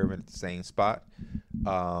Kyrie Irving at the same spot.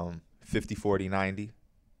 50, 40, 90.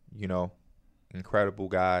 You know, incredible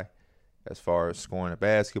guy as far as scoring a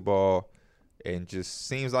basketball, and just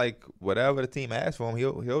seems like whatever the team asks for him,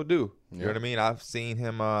 he'll do. You know what I mean? I've seen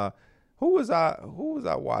him. Who was I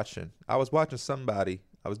watching? I was watching somebody.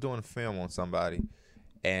 I was doing a film on somebody,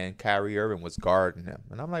 and Kyrie Irving was guarding him.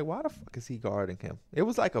 And I'm like, why the fuck is he guarding him? It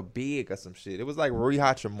was like a big or some shit. It was like Rui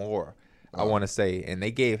Hachimura, I want to say. And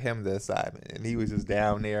they gave him the assignment. And he was just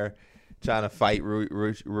down there trying to fight Rui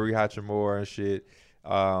Hachimura and shit.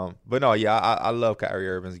 But no, yeah, I love Kyrie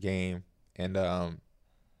Irving's game. And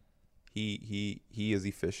he is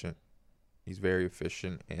efficient. He's very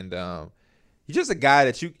efficient. And he's just a guy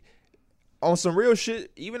that you – on some real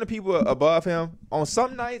shit, even the people above him, on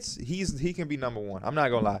some nights, he can be number 1. I'm not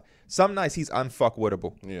going to lie. Some nights, he's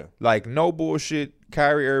unfuckwittable. Yeah. Like, no bullshit.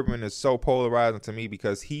 Kyrie Irving is so polarizing to me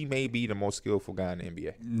because he may be the most skillful guy in the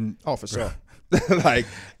NBA. Oh, for sure. Like,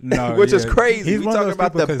 No, which is yeah. crazy. He's We one of talking those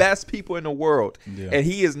about people the 'cause- best people in the world. Yeah. And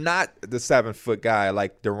he is not the 7-foot guy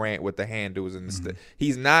like Durant with the handles and the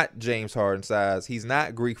he's not James Harden size. He's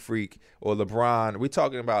not Greek Freak or LeBron. We're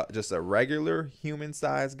talking about just a regular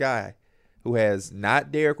human-sized guy who has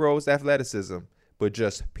not Derrick Rose athleticism, but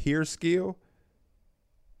just pure skill.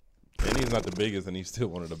 And he's not the biggest, and he's still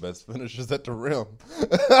one of the best finishers at the rim.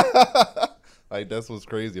 Like that's what's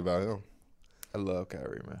crazy about him. I love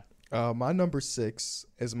Kyrie, man. My number 6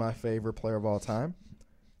 is my favorite player of all time,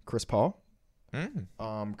 Chris Paul.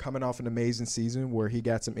 Coming off an amazing season where he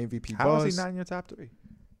got some MVP How buzz. is he not in your top 3?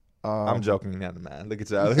 Um, I'm joking, not man. Look at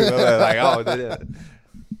y'all. Like,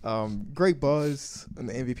 oh, great buzz in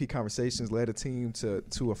the MVP conversations, led a team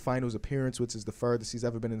to a finals appearance, which is the furthest he's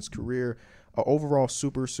ever been in his career. Overall,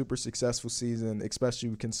 super successful season,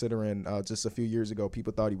 especially considering just a few years ago,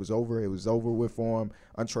 people thought he was over. It was over with for him.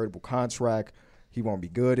 Untradeable contract. He won't be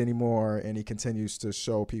good anymore, and he continues to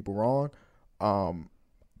show people wrong.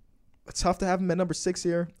 It's tough to have him at number 6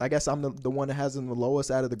 here. I guess I'm the one that has him the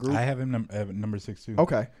lowest out of the group. I have him at number 6 too.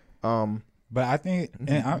 Okay. But I think,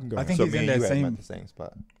 and I think so he's me in and that you had him same. at the same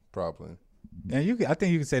spot. Probably. And I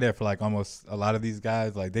think you can say that for like almost a lot of these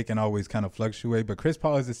guys. Like they can always kind of fluctuate. But Chris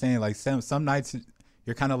Paul is the same. Like some nights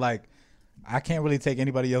you're kind of like, I can't really take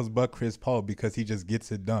anybody else but Chris Paul because he just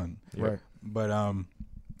gets it done. Right. But I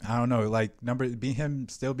don't know. Like him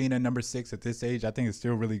still being at number 6 at this age, I think it's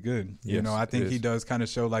still really good. You Yes, know, I think it he is. does kind of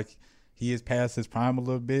show like he is past his prime a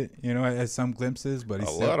little bit. You know, at some glimpses, but he's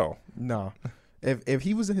A still. little. No. If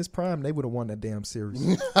he was in his prime, they would have won that damn series.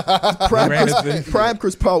 ran prime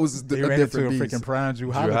Chris Paul was He a ran into a different beast. freaking prime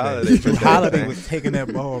Drew Holiday. Holiday. Drew Drew Holiday Holiday. was taking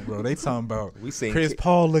that ball, bro. They talking about We seen Chris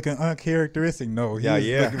Paul looking uncharacteristic. No, he was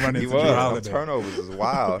looking running he into Drew was. Holiday. Turnovers is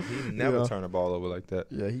wild. He never Yeah. turned the ball over like that.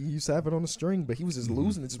 Yeah, he used to have it on the string, but he was just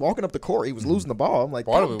losing it. Just walking up the court, he was losing the ball. I'm like,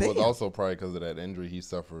 Part of God it was damn. also probably because of that injury he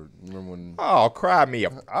suffered. Remember when? Oh, cry me a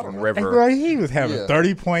I don't know. And river. bro, he was having Yeah.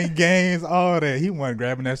 30-point games, all that. He wasn't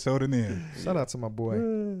grabbing that shoulder in. Shout out to my boy.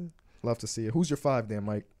 Love to see it. Who's your 5 then,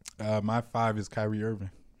 Mike? My 5 is Kyrie Irving.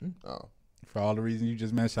 Oh, For all the reasons you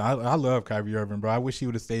just mentioned. I love Kyrie Irving, bro. I wish he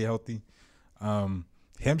would have stayed healthy.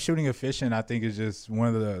 Him shooting efficient, I think, is just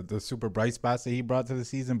one of the super bright spots that he brought to the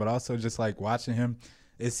season. But also just like watching him,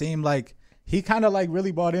 it seemed like he kind of like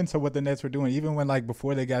really bought into what the Nets were doing. Even when like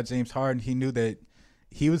before they got James Harden, he knew that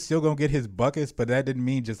he was still going to get his buckets, but that didn't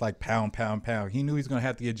mean just like pound. He knew he was going to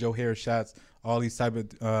have to get Joe Harris shots, all these type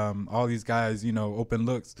of all these guys, you know, open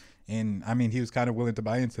looks. And I mean, he was kind of willing to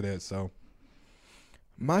buy into that. So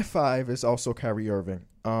My 5 is also Kyrie Irving.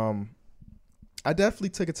 I definitely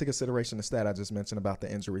took into consideration the stat I just mentioned about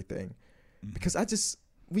the injury thing, because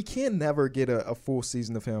we can never get a full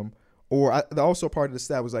season of him. Or also part of the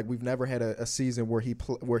stat was like we've never had a season where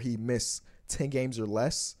he missed 10 games or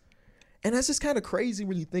less. And that's just kind of crazy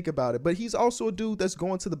when you think about it. But he's also a dude that's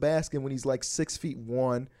going to the basket when he's like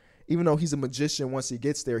 6'1". Even though he's a magician, once he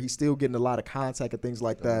gets there, he's still getting a lot of contact and things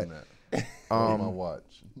like that. on my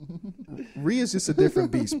watch. Rhea's just a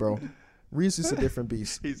different beast, bro. Rhea's just a different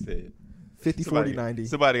beast. He said 50, 40, 90.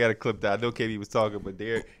 Somebody got a clip that I know KB was talking, but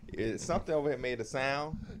there something over here made a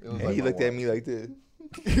sound, was and like he my looked at watch. me like this.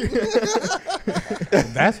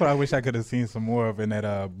 that's what I wish I could have seen some more of in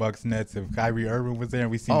that Bucks Nets if Kyrie Irving was there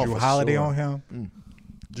and we seen Oh, Drew for Holiday sure. on him.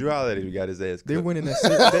 Drew Holiday got his ass. They're clipped. winning that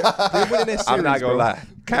series. They're winning that series, I'm not gonna bro. lie.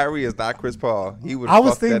 Kyrie is not Chris Paul. He would. I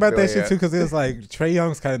was fuck thinking about that boy shit up. too because it was like Trey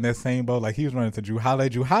Young's kind of in that same boat. Like he was running to Drew Holiday.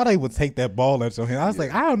 Drew Holiday would take that ball up to him. I was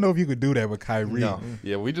like, I don't know if you could do that with Kyrie. No.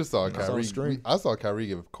 Yeah, we just saw on Kyrie. stream. I saw Kyrie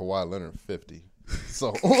give Kawhi Leonard 50.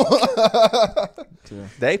 So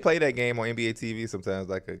They play that game on NBA TV sometimes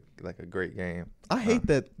like a great game. I hate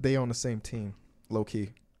that they on the same team, low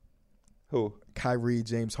key. Who? Kyrie,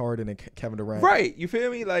 James Harden, and Kevin Durant. Right. You feel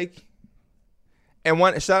me? Like, and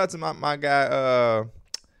one shout out to my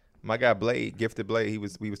guy Blade, Gifted Blade.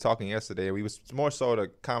 We was talking yesterday. We was more so the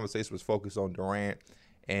conversation was focused on Durant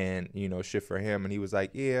and shit for him. And he was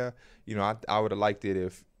like, yeah, I would have liked it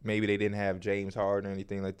if maybe they didn't have James Harden or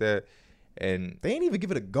anything like that. And They ain't even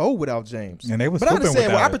give it a go without James. And they was but I hooping understand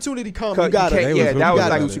when without it. opportunity comes, Cut- you gotta. can't- yeah, was that was hooping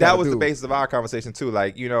like without it. that was do. the basis of our conversation too.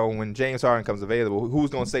 Like, when James Harden comes available, who's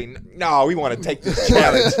gonna say no? We want to take this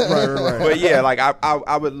challenge, right. But yeah, like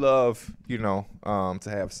I would love to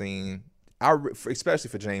have seen especially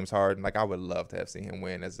for James Harden. Like I would love to have seen him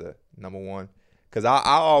win as a number one. Because I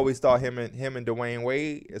always thought him and Dwayne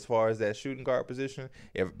Wade, as far as that shooting guard position,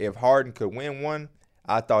 if Harden could win one,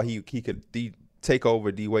 I thought he could take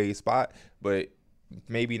over D Wade's spot, but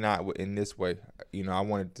maybe not in this way. I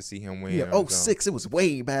wanted to see him win. Yeah, on his own. 06, it was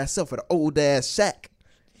Wade by himself for the old ass Shaq.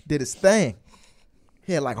 Did his thing.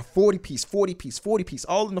 He had like a 40 piece,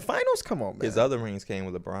 all in the finals. Come on, man. His other rings came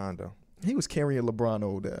with LeBron though. He was carrying LeBron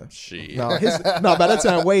old ass. Shit. No, by that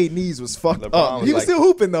time Wade knees was fucked LeBron up. was He was like- still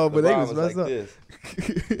hooping though, but they LeBron was messed like up.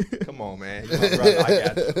 this. Come on, man.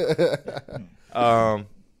 I got you.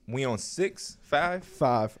 We on 6, 5.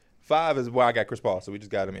 5. 5 is where I got Chris Paul, so we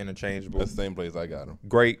just got him interchangeable. that's the same place I got him.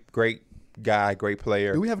 Great guy, great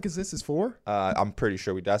player. Do we have a consensus 4? I'm pretty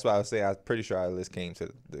sure that's why I was saying I'm pretty sure our list came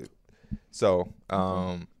to So,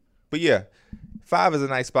 but yeah, 5 is a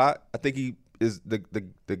nice spot. I think he is the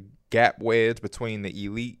gap wedge between the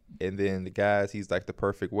elite and then the guys. He's like the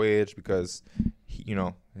perfect wedge because,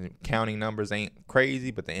 counting numbers ain't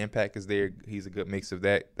crazy, but the impact is there. He's a good mix of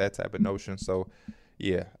that type of notion. So,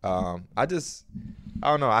 yeah, I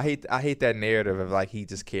don't know. I hate that narrative of like he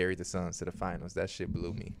just carried the Suns to the finals. That shit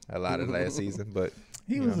blew me a lot of last season. But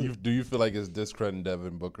Do you feel like it's discrediting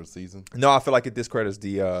Devin Booker's season? no, I feel like it discredits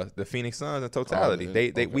the Phoenix Suns in totality.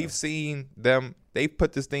 Okay. We've seen them. They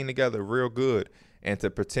put this thing together real good, and to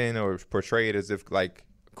pretend or portray it as if like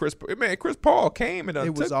Chris Paul came and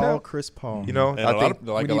It was took all them. Chris Paul. You know, And I a think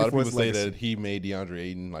lot we need it of for people his say legacy. that he made DeAndre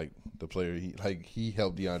Ayton like the player. He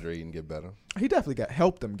helped DeAndre Ayton get better. He definitely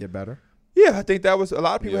helped them get better. yeah, I think that was a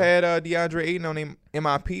lot of people Yeah. had DeAndre Ayton on him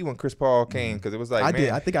MIP when Chris Paul came because it was like I man, did.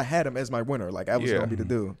 I think I had him as my winner. Like I was Yeah. gonna be the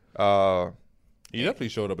dude. He definitely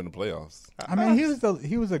showed up in the playoffs. I mean,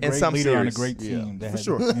 he was a great some leader on a series. great team. for that had,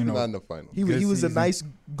 sure. Not You know, in the final. He Good was a season. nice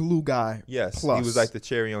glue guy. yes, Plus. he was like the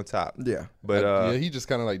cherry on top. Yeah. But yeah, he just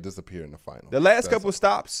kind of like disappeared in the final. the last That's couple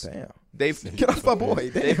stops, Damn. they've Get off my boy.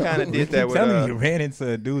 they Damn. kind of did I'm that with. telling you, ran into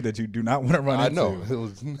a dude that you do not want to run I into. know. It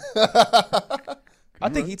was. I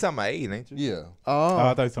think he talking about Aiden, ain't you? Yeah. Oh, Oh.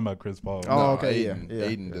 I thought you were talking about Chris Paul. Oh, okay, Aiden, yeah.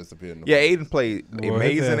 Aiden disappeared in the Yeah, final. Aiden played Well, his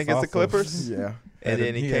amazing ass against the also- Clippers, Yeah. and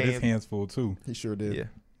then he had his came. hands full too. He sure did. Yeah,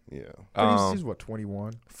 Yeah. But he's what,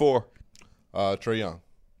 21? 4. Trey Young.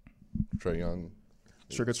 Trey Young.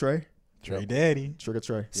 Trigger Trey? Trey Daddy. Trigger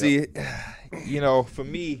Trey. See, for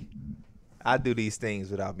me, I do these things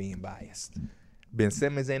without being biased. Ben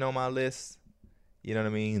Simmons ain't on my list. You know what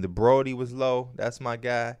I mean? The Brody was low. That's my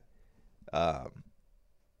guy.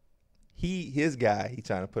 His guy, he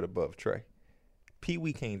trying to put above Trey. Pee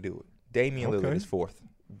Wee can't do it. Damian Okay. Lillard is 4th.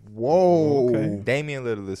 Whoa. Okay. Damian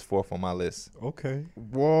Lillard is 4th on my list. Okay.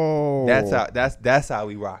 Whoa. That's how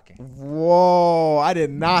we rocking. Whoa. I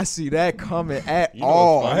did not see that coming at You know what's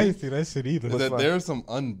all. I funny? didn't see that shit either. Is that funny? there's some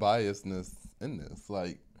unbiasedness in this.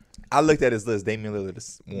 Like, I looked at his list. Damian Lillard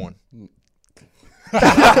is 1.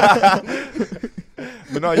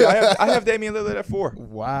 But no, yeah, I have Damian Lillard at 4.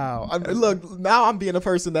 Wow. Look, now I'm being a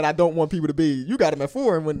person that I don't want people to be. You got him at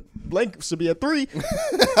 4, and when Blank should be at 3.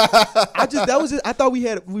 I thought we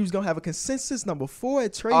was gonna have a consensus number 4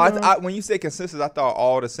 at Trey Young. When you say consensus, I thought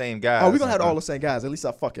all the same guys. Oh, we're gonna have all the same guys. At least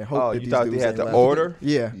I fucking hope. Oh, that you these thought dudes they had ain't the left. order?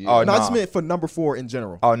 Yeah. Yeah. Oh, No, I no. just meant for number 4 in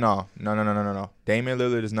general. Oh no. Damian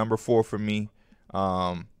Lillard is number 4 for me.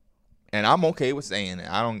 And I'm okay with saying it.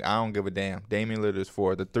 I don't give a damn. Damian Lillard is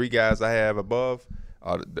 4. The 3 guys I have above,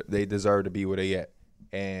 they deserve to be where they at.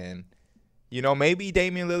 And maybe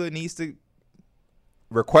Damian Lillard needs to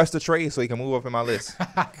request a trade so he can move up in my list.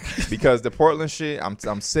 Because the Portland shit,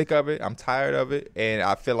 I'm sick of it. I'm tired of it, and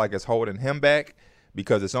I feel like it's holding him back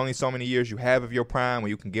because it's only so many years you have of your prime where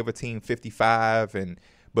you can give a team 55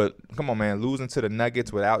 But come on, man, losing to the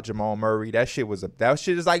Nuggets without Jamal Murray, that shit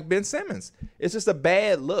is like Ben Simmons. It's just a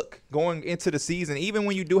bad look going into the season, even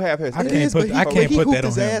when you do have his. I It can't is, put- but I but can't he put hooped that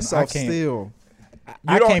his on him. ass I off can't. still.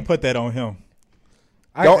 I don't- can't put that on him.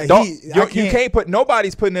 You can't put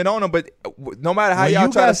nobody's putting it on him, but no matter how When y'all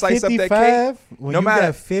you try to got slice up that 55, cake, when no you matter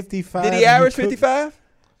got 55, did he you average cook- 55?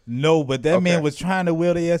 No, but that Okay. man was trying to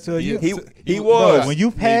will the ass to you. He Bro, was. when you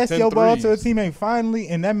Made pass 10 your ball to a threes. teammate finally,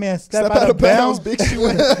 and that man step Step out of bounds, big shoe.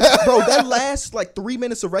 Bro, that last like 3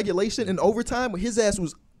 minutes of regulation in overtime, his ass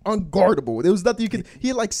was unguardable. There was nothing you could. He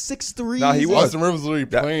had like 6 threes. No, he was. Austin Rivers was really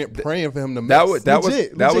That- praying for him to miss. That was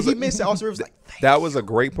Legit. He missed it. Austin Rivers like, that was a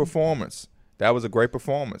great performance. That was a great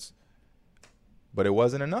performance, but it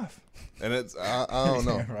wasn't enough. and it's I don't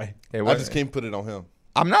know. right? It I wasn't. just can't put it on him.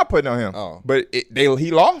 I'm not putting on him. Oh. But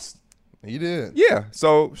he lost. He did. Yeah.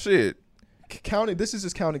 So shit. counting. This is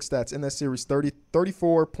his counting stats in that series: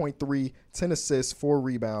 34.3, 10 assists, 4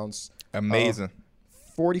 rebounds, Amazing.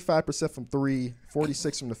 45% from 3,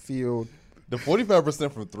 46 from the field. The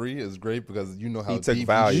 45% from 3 is great because you know how He took deep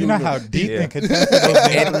value. You know how deep Yeah. and contested those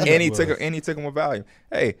damn and threes he was. took him with value.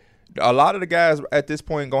 Hey, a lot of the guys at this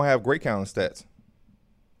point gonna have great counting stats.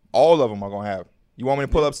 All of them are gonna have. You want me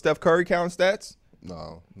to pull up Steph Curry counting stats?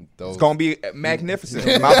 No, those It's gonna be magnificent.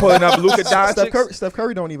 Am I pulling up Luka Doncic? Steph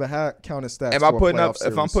Curry don't even have counting stats. Am I for a putting up? playoff If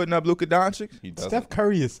I'm series. putting up Luka Doncic, he doesn't. Steph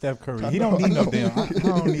Curry is Steph Curry. He don't need no damn. I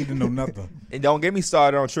don't need to know nothing. and don't get me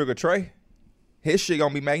started on Trigger Trey. His shit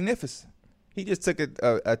gonna be magnificent. He just took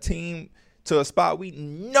a team to a spot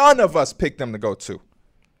none of us picked them to go to.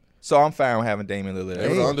 So I'm fine with having Damian Lillard. They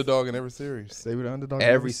were the underdog in every series. They were the underdog in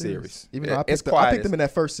Every series. Even though I It's picked quiet them in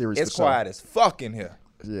that first series. It's for sure. quiet as fuck in here.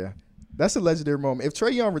 Yeah. That's a legendary moment. If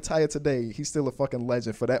Trae Young retired today, he's still a fucking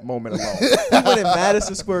legend for that moment alone. He went in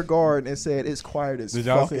Madison Square Garden and said, "It's quiet as Did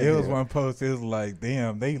y'all fuck." see? It was one post. It was like,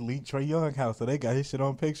 damn, they leaked Trae Young house, so they got his shit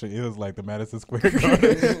on picture. It was like the Madison Square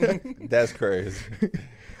Garden. That's crazy.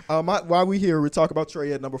 While we here, we talk about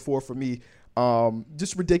Trae at number 4 for me.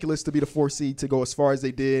 Just ridiculous to be the 4 seed to go as far as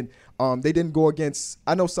they did. They didn't go against.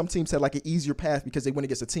 I know some teams had like an easier path because they went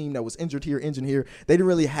against a team that was injured here. They didn't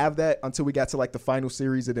really have that until we got to like the final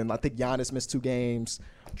series, and then I think Giannis missed 2 games.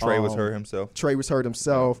 Trae was hurt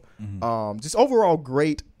himself. Just overall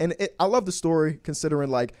great, and I love the story considering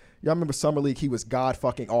like y'all remember Summer League, he was god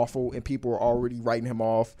fucking awful, and people were already writing him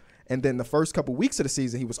off. And then the first couple weeks of the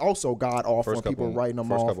season, he was also god awful, and people were writing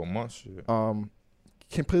him off. First couple months, shit.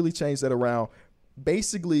 Completely changed that around.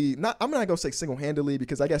 Basically, I'm not gonna say single handedly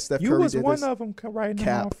because I guess Steph Curry was did one this. of them writing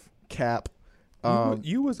him off. Cap.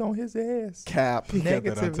 You was on his ass. Cap. He got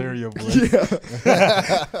that Ontario voice.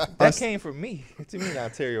 Yeah. That came from me. To me, the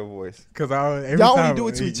Ontario voice. Because y'all only do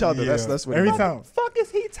it to each other. Yeah. That's what. Every it is. time. Fuck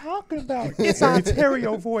is he talking about? It's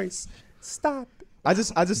Ontario voice. Stop. I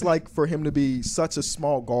just like for him to be such a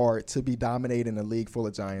small guard to be dominating a league full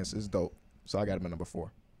of giants is dope. So I got him at number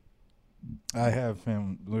 4. I have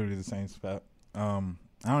him literally the same spot. I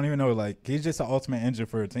don't even know. Like, he's just an ultimate engine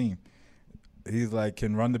for a team. He's like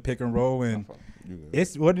can run the pick and roll, and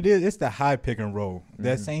it's what it is. It's the high pick and roll.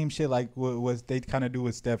 That same shit like what they kind of do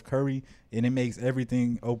with Steph Curry, and it makes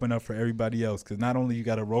everything open up for everybody else. Because not only you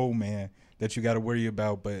got a roll man that you got to worry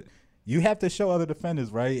about, but you have to show other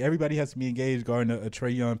defenders, right? Everybody has to be engaged guarding a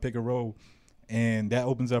Trae Young pick and roll, and that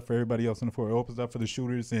opens up for everybody else on the floor. It opens up for the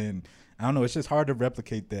shooters, and I don't know. It's just hard to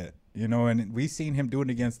replicate that, you know. And we've seen him do it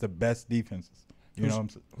against the best defenses.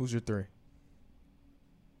 Who's your 3?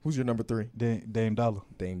 Who's your number 3? Dame Dollar.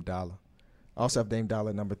 Dame Dollar. I also have Dame Dollar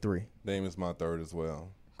at number 3. Dame is my 3rd as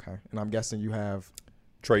well. Okay, and I'm guessing you have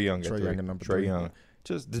Trae Young. Trae Young at number 3. Trae Young.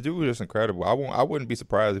 Just the dude was just incredible. I wouldn't be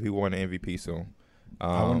surprised if he won an MVP soon.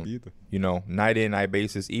 I wouldn't be either. You know, night in, night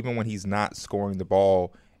basis, even when he's not scoring the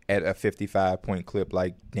ball at a 55-point clip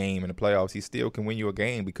like Dame in the playoffs, he still can win you a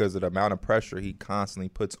game because of the amount of pressure he constantly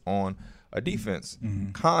puts on a defense.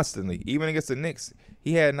 Constantly. Even against the Knicks,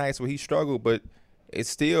 he had nights where he struggled, but it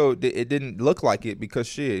didn't look like it because,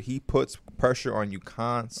 shit, he puts pressure on you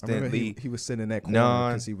constantly. He was sitting in that corner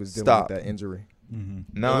because he was dealing with that injury.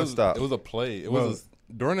 Non-stop. It was a play.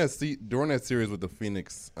 During that series with the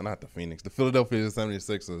Philadelphia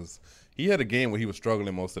 76ers, he had a game where he was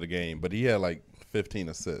struggling most of the game, but he had like 15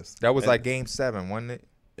 assists. That was like Game 7, wasn't it?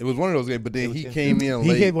 It was one of those games, but then he came in He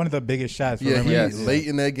late. hit one of the biggest shots. Late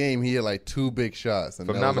in that game, he had like 2 big shots. And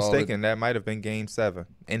if I'm not mistaken, that might have been Game 7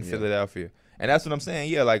 in Philadelphia. And that's what I'm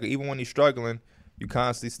saying. Yeah, like even when he's struggling, you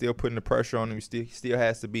constantly still putting the pressure on him. He still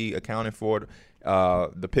has to be accounted for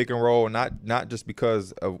the pick and roll, not just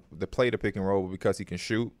because of the play to pick and roll, but because he can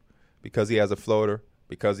shoot, because he has a floater,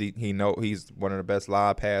 because he know he's one of the best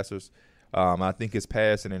lob passers. I think his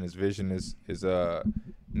passing and his vision is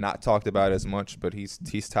not talked about as much, but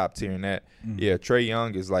he's top tier in that. Yeah, Trae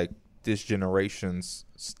Young is like this generation's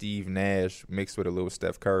Steve Nash mixed with a little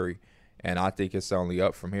Steph Curry, and I think it's only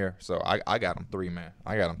up from here. So I got him 3, man.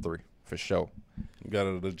 I got him 3 for sure. You got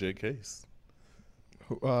a legit case.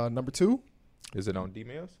 Number 2? Is it on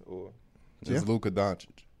D-Mills or just Luka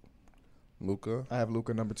Doncic? Luka. I have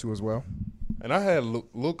Luka number 2 as well. And I had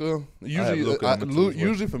Luka.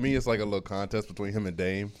 Usually for me, it's like a little contest between him and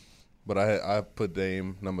Dame. But I put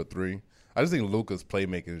Dame number 3. I just think Luka's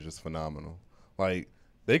playmaking is just phenomenal. Like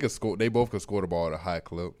they both could score the ball at a high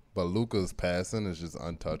clip. But Luka's passing is just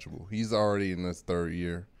untouchable. He's already in his 3rd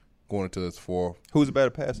year, going into his 4th. Who's a better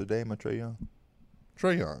passer, Dame or Trae Young?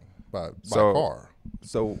 Trae Young by far.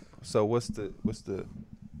 So what's the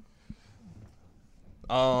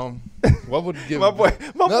what would give my boy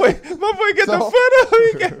get the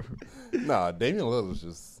foot up. Nah, Damian Lillard is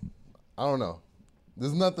just I don't know.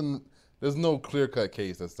 There's no clear-cut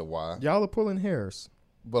case as to why. Y'all are pulling hairs.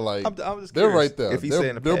 But like I'm just they're curious right there. if he's They're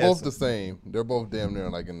saying both the same. They're both damn near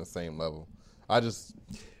like in the same level.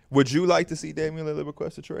 Would you like to see Damian Lillard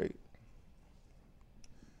request a trade?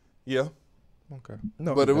 Yeah. Okay.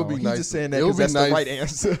 No, but it would be He's nice. just saying that because that's the right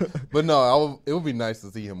answer. But no, it would be nice to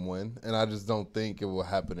see him win, and I just don't think it will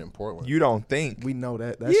happen in Portland. You don't think? We know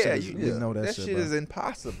that. We know that shit. That shit is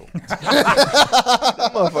impossible.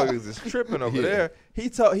 That motherfuckers is tripping over there. He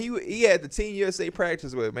had the Team USA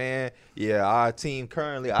practice with, man. Yeah, our team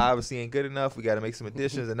currently obviously ain't good enough. We got to make some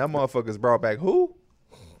additions, and that motherfuckers brought back who?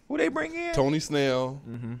 Who they bring in? Tony Snell.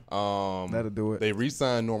 That'll do it. They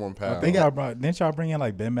re-signed Norman Powell. Didn't y'all bring in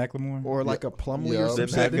like Ben McLemore? Or like a Plumlee Yeah. or some Ben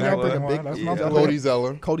shit. Didn't y'all bring a McLemore. big That's Yeah. what I'm talking Cody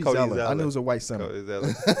Zeller. Cody Zeller. I knew it was a white center. Cody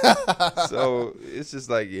Zeller. So it's just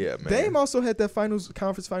like, yeah, man. Dame also had that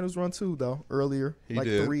conference finals run too, though, earlier. He like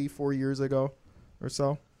did. 3-4 years ago or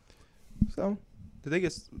so. So, Did they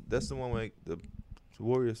get? That's the one where the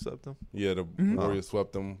Warriors swept them. Yeah, the Warriors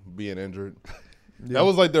swept them being injured. yeah. That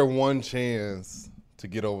was like their one chance to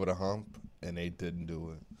get over the hump, and they didn't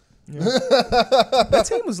do it. Yeah. That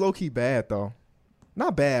team was low-key bad, though.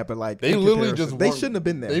 Not bad, but like They in literally comparison. just They weren't- shouldn't have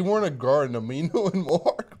been there. They weren't a guard Amino and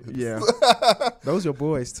Marcus. Yeah. Those your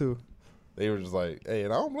boys, too. They were just like, hey,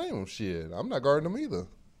 and I don't blame them. Shit, I'm not guarding them either.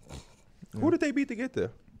 Who did they beat to get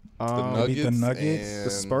there? The Um, Nuggets, beat the Nuggets? and The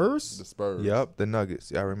Spurs? The Spurs. Yep, the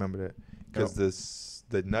Nuggets. Yeah, I remember that because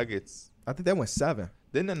the Nuggets. I think that went 7.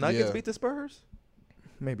 Didn't the Nuggets Yeah. beat the Spurs?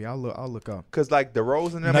 Maybe I'll look up. Because like the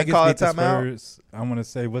Rose and them, they Nuggets call beat it the timeout. Spurs. I want to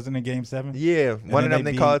say, wasn't it Game 7? Yeah, one of then them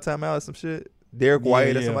they they call it beat- timeout or some shit. Derek Yeah,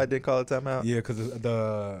 White or yeah. somebody did call it timeout. Yeah, because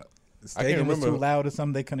the stadium was too remember. loud or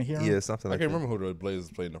something. They couldn't hear him. Yeah, something I like can't that. remember who the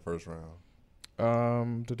Blazers played in the first round.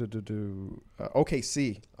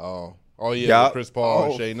 OKC. Oh yeah, Yeah. with Chris Paul Oh.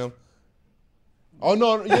 and Shane them. Oh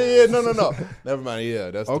no, no. Never mind.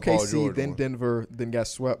 Yeah, that's the Paul OKC, George then one. Denver, then got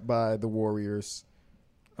swept by the Warriors.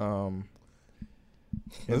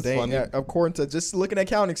 That's Dame, funny. yeah, according to just looking at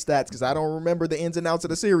counting stats, because I don't remember the ins and outs of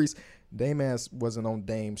the series, Dame ass wasn't on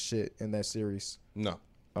Dame shit in that series. No,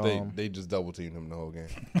 Um, they just double teamed him the whole game.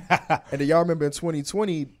 And do y'all remember in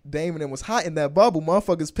 2020, Dame and them was hot in that bubble.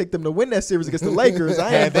 Motherfuckers picked them to win that series against the Lakers.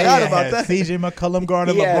 I ain't forgot about that. CJ McCollum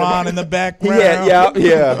guarding He had LeBron him. in the background.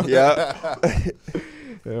 Yeah.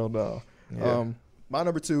 Hell no. Yeah. My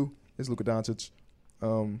number 2 is Luka Doncic.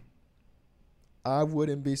 I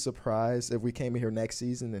wouldn't be surprised if we came in here next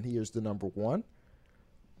season and he is the number 1.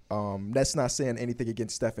 That's not saying anything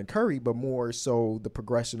against Stephen Curry, but more so the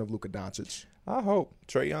progression of Luka Doncic. I hope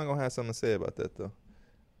Trae Young gonna have something to say about that though.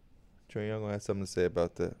 Trae Young gonna have something to say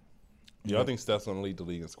about that. Yeah, I think Steph's gonna lead the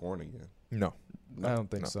league in scoring again. No. I don't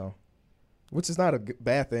think no. so. Which is not a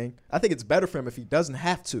bad thing. I think it's better for him if he doesn't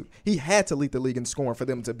have to. He had to lead the league in scoring for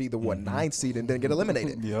them to be the 9th seed and then get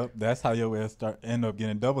eliminated. Yep, that's how your ass end up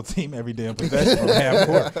getting double team every damn possession from half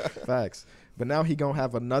court. Facts. But now he gonna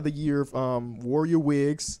have another year of Warrior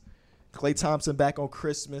wigs. Klay Thompson back on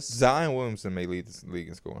Christmas. Zion Williamson may lead this league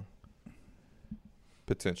in scoring.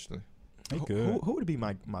 Potentially. He Who, good. who would be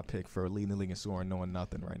my pick for leading the league in scoring, knowing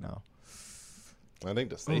nothing right now? I think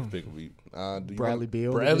the safe pick would be Bradley do you want-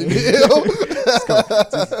 Beal. Bradley Beal.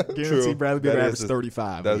 Guarantee True. Bradley Beal That average is a-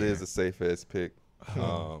 35. That is a safe ass pick.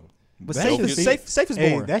 But That safe should is, be- safe is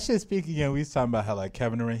Hey, boring. that shit speaking again. We was talking about how like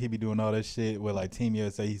Kevin Durant, he be doing all that shit with like Team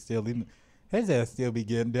USA. He still leading. His ass still be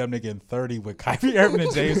getting damn near getting 30 with Kyrie Irving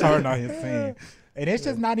and James Harden on his team. And it's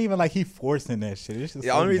just not even like he forcing that shit. It's just The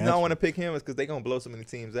only reason I want to pick him is because they gonna blow so many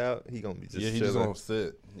teams out. He gonna be just Yeah, he just chilling. won't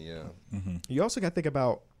sit. Yeah. You also got to think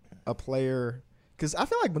about a player, because I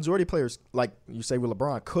feel like majority of players, like you say with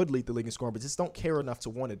LeBron, could lead the league in scoring, but just don't care enough to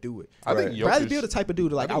want to do it. I think Right. Bradley Jokic- Beal the type of dude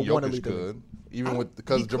to like, I think want to Jokic lead the league. could, even with he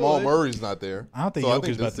because Jamal could. Murray's not there. I don't think So Jokic's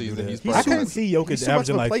this about to do season that. he's He's I probably couldn't too see much Jokic of a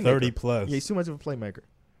averaging like playmaker. 30 plus. Yeah, he's too much of a playmaker.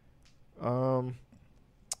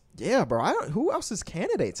 Yeah, bro. Who else is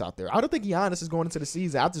candidates out there? I don't think Giannis is going into the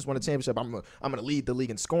season. I just won a championship. I'm gonna lead the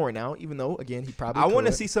league in scoring now, even though again he probably. I want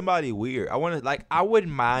to could. see somebody weird. I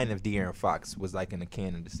wouldn't mind if De'Aaron Fox was like in the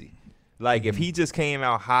candidacy. Like if he just came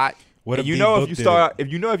out hot. What And if you know D-Book if you did start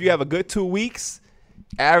if you have a good 2 weeks,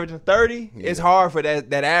 averaging 30, it's hard for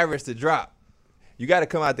that average to drop. You got to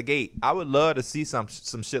come out the gate. I would love to see some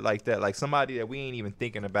shit like that, like somebody that we ain't even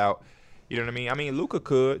thinking about. You know what I mean? I mean, Luka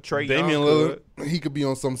could, Trae Young Damian could, Lillard, he could be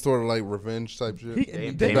on some sort of like revenge type shit.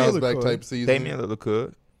 Damian Bounce Lillard back could. type season. Damian Lillard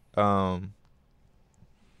could.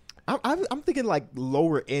 I'm thinking like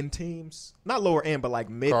lower end teams, not lower end, but like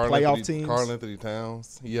mid Karl playoff Anthony, teams. Karl Anthony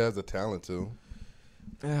Towns, he has a talent too.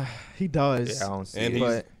 He does. Yeah, I don't see And it. he's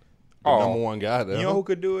but the Oh. number one guy there. You know who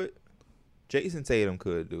could do it? Jason Tatum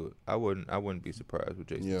could do it. I wouldn't be surprised with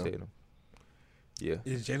Jason Yeah. Tatum. Yeah.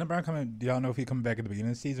 Is Jaylen Brown coming? Do y'all know if he coming back at the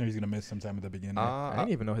beginning of the season or he's gonna miss some time at the beginning? I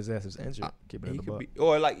didn't even know his ass was injured. Keep it in He the could buck. be,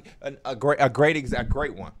 or like a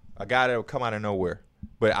great one, a guy that would come out of nowhere.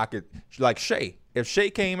 But I could like Shea. If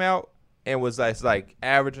Shea came out and was like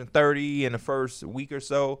averaging 30 in the first week or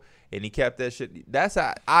so, and he kept that shit, that's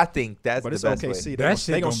how I think that's But the it's best OKC. way. They shit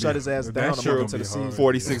gonna gonna shut be- his ass that down a shit month gonna into be the hard. season.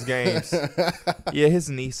 46 games. Yeah, his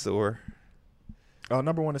knee sore.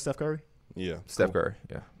 Number 1 is Steph Curry. Yeah. Steph Curry.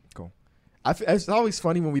 Yeah. It's always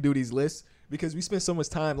funny when we do these lists because we spend so much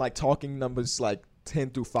time like talking numbers like 10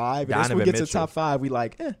 through 5, and as we Donovan get to Mitchell. top 5, we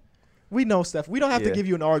like, We know Steph. We don't have to Yeah. give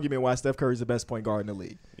you an argument why Steph Curry's the best point guard in the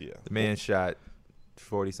league. Yeah. The man shot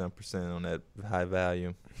 40% on that high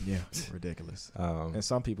value. Yeah, ridiculous. Um, And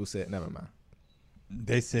some people said, never mind.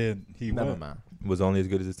 They said he Never won. mind. was only as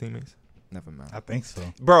good as his teammates. Never mind. I think so.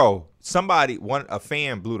 Bro, a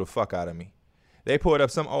fan blew the fuck out of me. They pulled up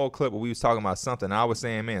some old clip where we was talking about something. And I was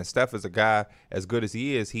saying, man, Steph is a guy as good as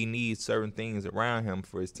he is. He needs certain things around him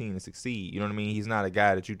for his team to succeed. You know what I mean? He's not a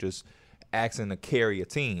guy that you just asking to carry a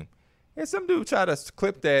team. And some dude tried to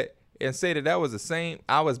clip that and say that was the same.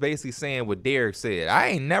 I was basically saying what Derek said. I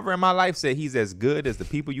ain't never in my life said he's as good as the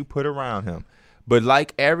people you put around him. But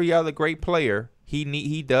like every other great player,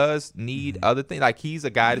 he does need other things. Like he's a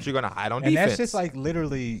guy that you're gonna hide on And defense. that's just like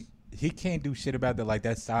literally, he can't do shit about that. Like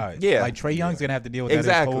that size. Yeah. Like Trae Young's gonna have to deal with that his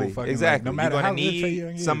Exactly. whole fucking Exactly. life. No matter you're how gonna good Trae Young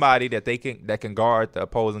need is. somebody that can guard the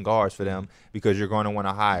opposing guards for them because you're going to want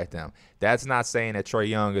to hire them. That's not saying that Trae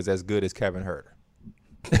Young is as good as Kevin Huerter.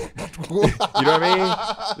 You know what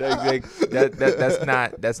I mean?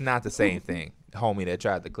 That's not the same thing. The homie that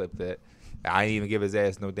tried to clip that, I didn't even give his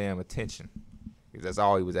ass no damn attention. 'Cause that's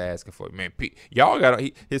all he was asking for. Man, Pete,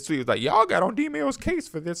 his tweet was like, y'all got on D-Mill's case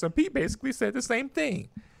for this, and Pete basically said the same thing.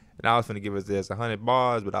 And I was finna give his ass 100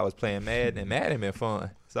 bars, but I was playing Madden, and Madden been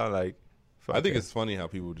fun. So I'm like, fuck I think that. it's funny how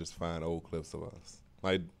people just find old clips of us.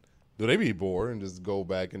 Like, do they be bored and just go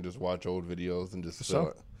back and just watch old videos and just sure.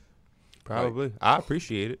 feel it? Probably. I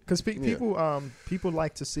appreciate it. Because people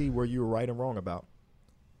like to see where you were right and wrong about.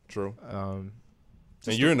 True. Just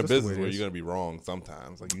And you're in the just the way business it where is. you're gonna be wrong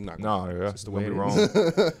sometimes. Like you're not. No, Gonna, yeah, just the gonna way be it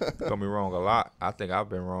wrong. Gonna be wrong a lot. I think I've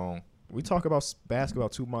been wrong. We talk about basketball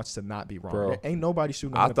too much to not be wrong. Bro. There ain't nobody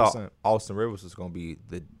shooting 100%. I thought Austin Rivers was gonna be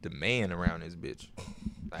the man around this bitch.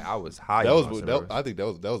 Like I was high. that on was. Austin That, Rivers. I think that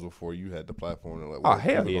was before you had the platform. And like, Oh well,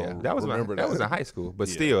 hell people yeah, gonna that was remember that was in high school. But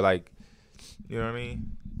Yeah. still, like, you know what I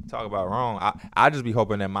mean? Talk about wrong. I just be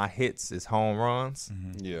hoping that my hits is home runs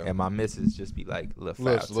Yeah. and my misses just be like little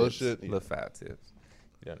Little- foul little tips, shit, yeah. little foul tips.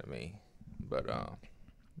 You know what I mean? But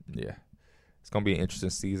yeah, it's gonna be an interesting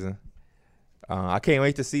season. I can't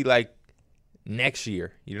wait to see like next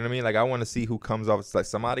year. You know what I mean? Like I want to see who comes off. It's like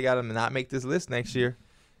somebody got to not make this list next year.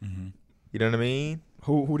 You know what I mean?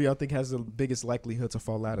 Who do y'all think has the biggest likelihood to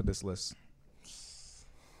fall out of this list?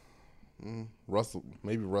 Russell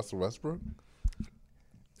Westbrook.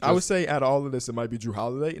 I would say out of all of this, it might be Drew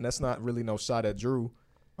Holiday, and that's not really no shot at Drew.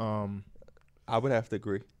 I would have to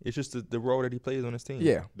agree. It's just the role that he plays on his team.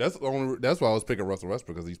 Yeah, That's why I was picking Russell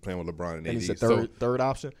Westbrook because he's playing with LeBron and AD. and he's a So, third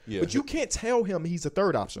option. Yeah. But you can't tell him he's a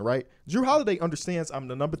third option, right? Drew Holiday understands I'm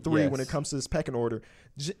the number 3 when Yes. it comes to this pecking order.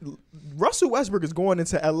 Russell Westbrook is going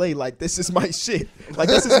into LA like this is my shit. Like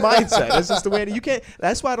this is mindset. That's just the way that you can't.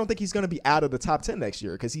 That's why I don't think he's going to be out of the top 10 next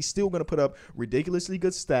year because he's still going to put up ridiculously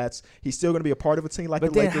good stats. He's still going to be a part of a team like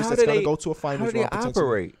But the then Lakers how that's do going to they go to a finals How do run they potentially.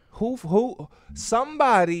 operate? Who?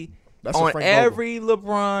 Somebody That's what on Frank Vogel every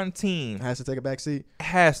LeBron team has to take a back seat.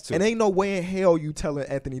 has to. And ain't no way in hell you telling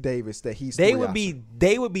Anthony Davis that he's They three would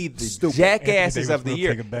option. be the Stupid. jackasses Anthony of the Davis year.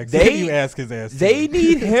 will take a back seat. You ask his ass. They to.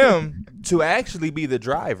 need him to actually be the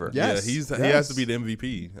driver. Yeah. yeah, Yes, he yes. has to be the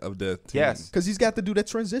MVP of that team. Yes. Because he's got to do that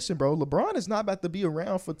transition, bro. LeBron is not about to be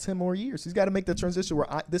around for 10 more years. He's got to make that transition where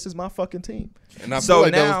this is my fucking team. And I So feel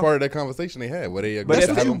like that now- was part of that conversation they had where they But agreed if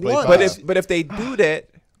to they have him play won. five. But if they do that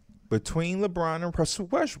between LeBron and Russell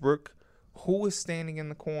Westbrook, who is standing in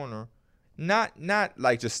the corner? Not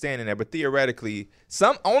like just standing there, but theoretically,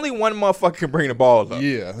 only one motherfucker can bring the ball up.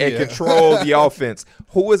 Yeah, And yeah. control the offense.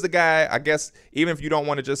 Who is the guy? I guess even if you don't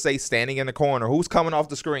want to just say standing in the corner, who's coming off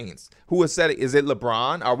the screens? Who is setting? Is it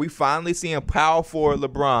LeBron? Are we finally seeing power forward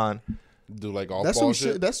LeBron do like off That's ball who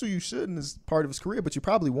shit. should. That's who you should in this part of his career, but you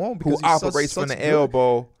probably won't who because he's operates such from the good.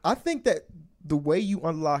 elbow? I think that the way you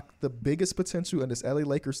unlock the biggest potential in this LA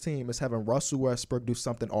Lakers team is having Russell Westbrook do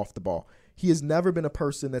something off the ball. He has never been a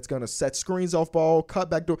person that's going to set screens off ball, cut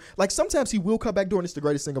back door. Like sometimes he will cut back door and it's the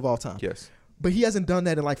greatest thing of all time. Yes. But he hasn't done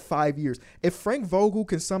that in like 5 years. If Frank Vogel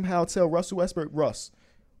can somehow tell Russell Westbrook, Russ,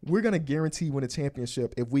 we're going to guarantee you win a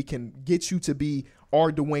championship if we can get you to be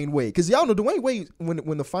our Dwayne Wade. Because y'all know Dwayne Wade,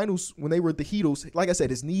 when the finals, when they were at the Heatles, like I said,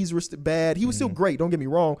 his knees were bad. He was still great, don't get me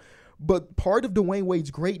wrong. But part of Dwayne Wade's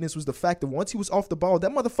greatness was the fact that once he was off the ball, that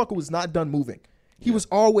motherfucker was not done moving. He was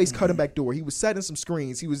always cutting back door. He was setting some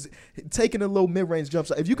screens. He was taking a little mid-range jump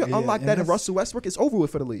shot. If you can Yeah, unlock and that in that's- Russell Westbrook, it's over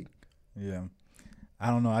with for the league. Yeah, I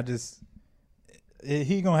don't know.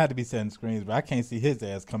 He gonna have to be setting screens, but I can't see his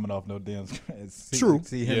ass coming off no damn screens. True.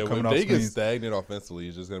 See him Yeah, coming when off they get screens. stagnant offensively,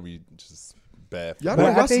 it's just gonna be just bad. Y'all But know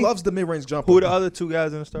I Russ think- loves the mid-range jumper. Who are the other two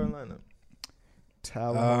guys in the starting lineup?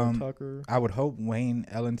 Talon Um, Tucker. I would hope Wayne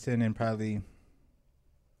Ellington and probably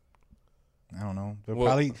I don't know.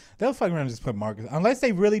 Well- They'll fuck around and just put Marcus, unless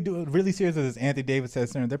they really do really serious with this Anthony Davis at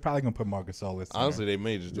center. They're probably gonna put Marcus Gasol at center. Honestly, they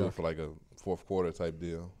may just do it for like a fourth quarter type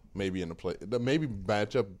deal. Maybe in maybe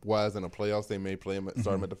matchup wise in the playoffs, they may play him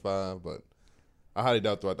start him at the 5, but I highly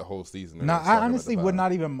doubt throughout the whole season. they're No, gonna start I him at honestly the would 5.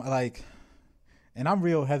 not even like. And I'm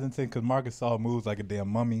real hesitant because Marcus Gasol moves like a damn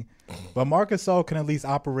mummy, but Marcus Gasol can at least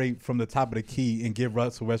operate from the top of the key and give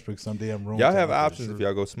Russell Westbrook some damn room. Y'all to have operate. options if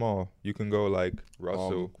y'all go small. You can go like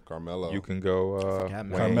Russell. Carmelo. You can go Forgot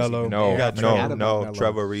Wayne. Carmelo. No, You got no, Trevor. no.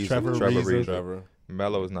 Trevor Ariza. Trevor Trevor Ariza. Ariza. Trevor.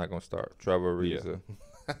 Melo is not gonna start. Trevor Yeah. Ariza.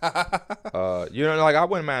 You know, like I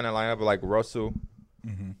wouldn't mind that lineup, but like Russell,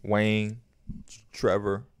 Wayne,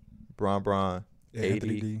 Trevor, Bron,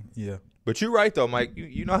 Anthony AD. D. Yeah. But you're right though, Mike.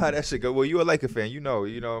 You know how that shit go. Well, you're a Laker fan. You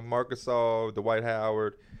know, Marcus Gasol, Dwight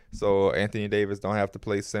Howard. So Anthony Davis don't have to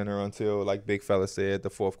play center until, like Big Fella said,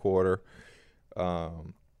 the fourth quarter. But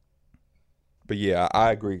yeah,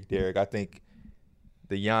 I agree, Derek. I think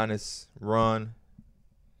the Giannis run,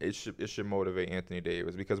 it should motivate Anthony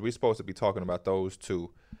Davis because we're supposed to be talking about those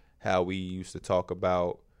two, how we used to talk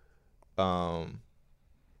about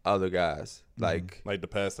other guys. Like Like the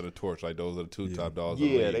pass of the torch. Like those are the two top dogs. yeah,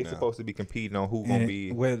 of the they league now. supposed to be competing on who And gonna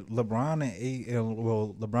be. with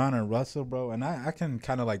LeBron LeBron and Russell, bro, and I can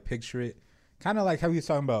kind of like picture it, kind of like how he was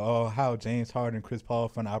talking about how James Harden and Chris Paul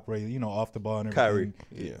fun operate, off the ball and everything.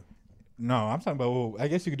 Kyrie. Yeah. No, I'm talking about. Well, I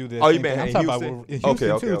guess you could do that. Oh, you same mean thing. I'm in talking Houston? about in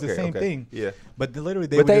Houston too. It's the same thing. Yeah, But literally,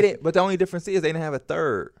 but would they just- didn't. But the only difference is they didn't have a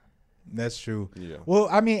third. That's true. Yeah. Well,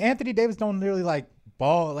 I mean, Anthony Davis don't really like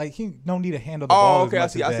ball. Like he don't need to handle the Oh, ball. okay, I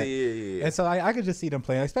as much see. as I that. see. Yeah. And so I could just see them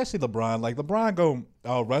playing, especially LeBron. Like LeBron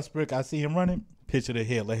go, Westbrook. I see him running. Pitch to the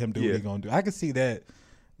head. Let him do what Yeah. he gonna do. I could see that.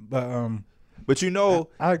 But But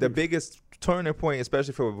I agree. the biggest turning point,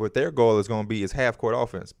 especially for what their goal is going to be, is half court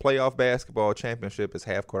offense. Playoff basketball championship is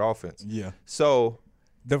half court offense. yeah, So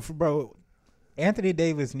bro, Anthony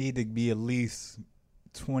Davis need to be at least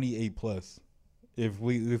 28 plus. If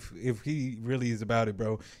he really is about it,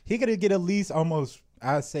 bro, he could get at least almost,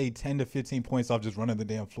 I'd say 10 to 15 points off just running the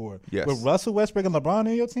damn floor. Yes. With Russell Westbrook and LeBron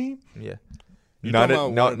on your team, yeah, You none talking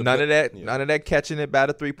of, about no, one of the none of be- that, yeah. none of that catching it by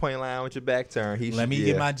the 3-point line with your back turn. let me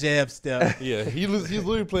get my jab step. Yeah, he's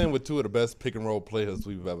literally playing with two of the best pick and roll players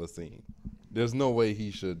we've ever seen. There's no way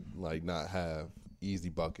he should like not have easy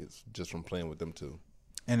buckets just from playing with them two.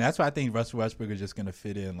 And that's why I think Russell Westbrook is just gonna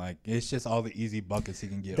fit in. Like it's just all the easy buckets he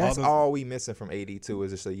can get. That's those- all we missing from AD2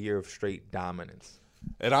 is just a year of straight dominance.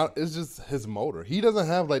 And it's just his motor. He doesn't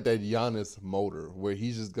have like that Giannis motor where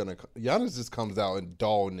he's just gonna. Giannis just comes out and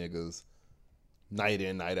dog niggas night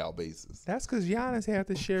in, night out basis. That's because Giannis had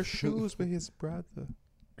to share shoes with his brother.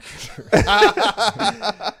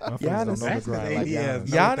 Motherfuckers Giannis- don't know the That's grind like Giannis, Giannis.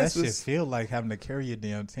 Giannis that shit was- feel like having to carry a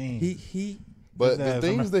damn team. He But His the ass,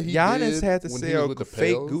 things that he Giannis did had to when he was sell with the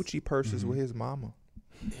fake Pels, Gucci purses with his mama.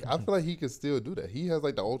 I feel like he can still do that. He has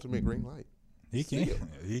like the ultimate green light. He can.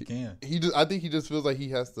 He can. I think he just feels like he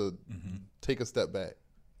has to take a step back.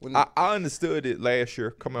 When, I understood it last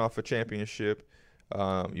year, coming off a championship.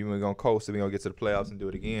 You were gonna coast and we gonna get to the playoffs and do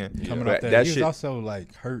it again. Coming But up there, that he shit. was also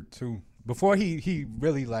like hurt too. Before he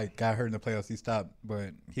really like got hurt in the playoffs, he stopped.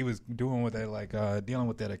 But he was doing with that dealing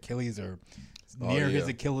with that Achilles or near his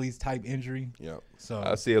yeah. Achilles type injury. yeah. I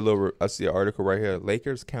So see an article right here.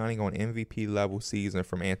 Lakers counting on MVP level season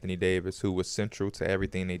from Anthony Davis, who was central to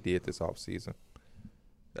everything they did this offseason.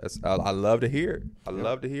 I love to hear it. I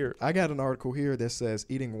love to hear it. I got an article here that says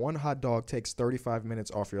eating one hot dog takes 35 minutes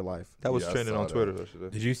off your life. That was Yeah, I trending saw on that. Twitter yesterday.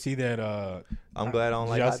 did you see that? I'm glad I don't Did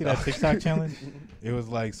like y'all hot see dogs. that TikTok challenge? It was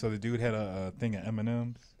like, so the dude had a thing of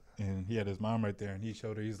M&Ms, and he had his mom right there, and he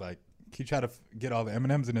showed her. He's like, he tried to get all the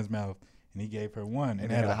M&Ms in his mouth, and he gave her one, and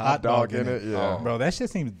it had a hot dog in it. Yeah. Bro, that shit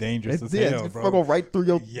seems dangerous as yeah, hell, it's bro. go right through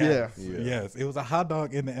your Yes, Yeah. yes. It was a hot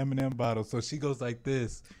dog in the M&M bottle. So she goes like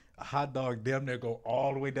this. A hot dog damn near go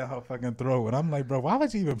all the way down her fucking throat. And I'm like, bro, why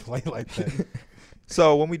would you even play like that?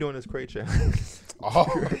 So when we doing this crate challenge, We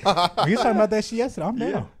was talking about that shit yesterday. I'm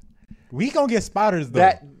down. We gonna get spotters though.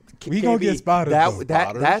 that We gonna get spotters, though.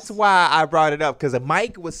 That's why I brought it up because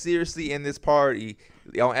Mike was seriously in this party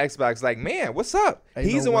on Xbox. Like, man, what's up? Ain't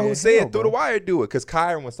He's no the one way who in said hell, through bro. the wire do it because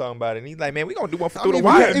Kyron was talking about it. And he's like, man, we gonna do one for through mean, the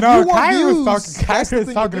we wire. got- if no, you want Kyrie views, was that's talking, the thing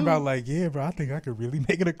to talking do. about like, yeah, bro, I think I could really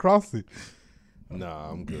make it across it.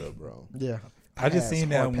 Nah, I'm good, bro. Yeah. I just Pass, seen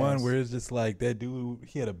that hard one pass. where it's just like that dude.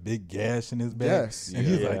 He had a big gash in his back. Yes. and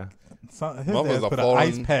he's Yeah. like, his Motherfuckers ass are put an ice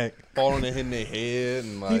falling- pack. Falling and hitting their head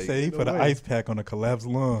and He like. said he no put an way. ice pack on a collapsed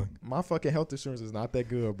lung. My fucking health insurance is not that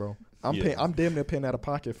good, bro. Yeah. I'm damn near paying out of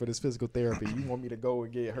pocket for this physical therapy. You want me to go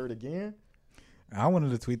and get hurt again? I wanted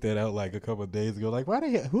to tweet that out like a couple of days ago. Like,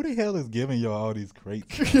 who the hell is giving y'all all these crates?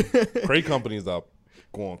 Crate companies are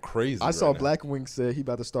going crazy. I saw right now. Blackwing said he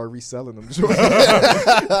about to start reselling them. So I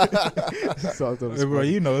thought it was Hey, bro,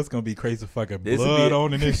 funny. you know it's gonna be crazy fucking This would blood be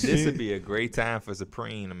on in this this shit. would be a great time for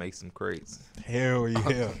Supreme to make some crates. Hell yeah.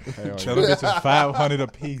 Hell Tell them bitches 500 a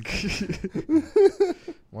piece.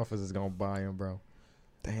 Motherfuckers is gonna buy them, bro.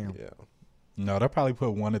 Damn. Yeah. No, they'll probably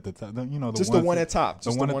put one at the top. You know, Just the ones one that- at top. the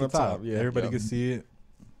Just one the at one the up top. Yeah, Everybody yeah. can see it.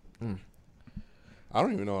 I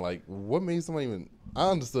don't even know, like, what made somebody even. I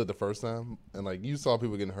understood the first time, and like you saw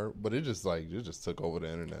people getting hurt, but it just took over the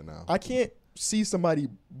internet now. I can't see somebody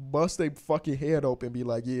bust their fucking head open and be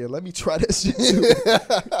like, yeah, let me try that shit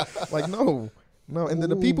too. Like, no. And then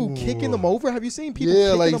the people kicking them over. Have you seen people Yeah,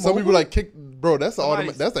 kicking like them some over? people like kick, bro. That's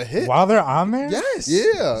Somebody- that's a hit. While they're on there? Yes.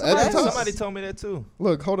 Yeah, at the time. Somebody told me that too.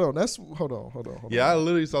 Look, hold on. Hold on. Yeah, I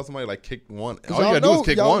literally saw somebody like kick one. 'Cause All you gotta do is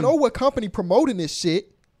kick y'all one. know what company promoting this shit.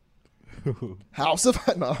 House of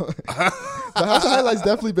no. The House of Highlights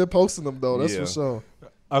definitely been posting them though. That's Yeah. for sure.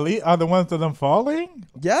 Are the ones of them falling?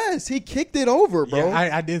 Yes, he kicked it over, bro.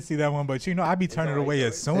 Yeah, I did see that one, but you know, I be turning away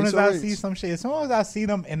as soon as I see some shit. As soon as I see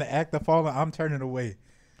them in the act of falling, I'm turning away.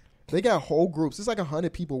 They got whole groups. It's like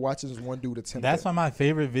 100 people watching this one dude attempt. That's it. why my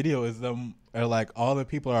favorite video is them, or like all the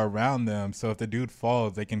people are around them, so if the dude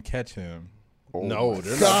falls, they can catch him. No,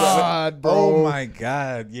 they're not. God, bro. Oh my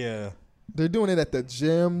god, yeah. They're doing it at the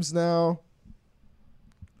gyms now.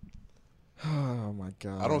 Oh my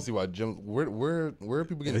god. I don't see why gyms. Where are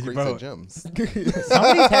people getting crates Bro. at gyms?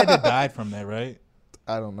 Somebody's had to die from that, right?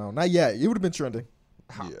 I don't know. Not yet. It would have been trending.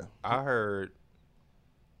 Yeah. I heard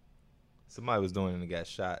somebody was doing it and got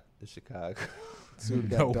shot in Chicago. Dude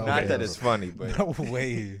got No dumped. Not that Yeah. it's funny, but No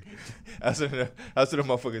way. that's what the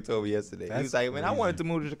motherfucker told me yesterday. He was That's like, "Man, I crazy. wanted to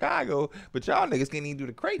move to Chicago, but y'all niggas can't even do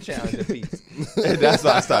the crate challenge in peace." And that's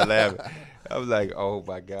why I started laughing. I was like, "Oh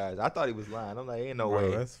my gosh!" I thought he was lying. I'm like, "Ain't no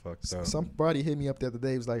Bro, way." that's fucked up. Somebody hit me up the other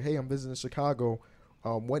day. He was like, "Hey, I'm visiting Chicago.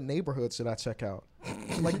 What neighborhood should I check out?"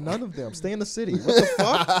 I'm like, none of them. Stay in the city. What the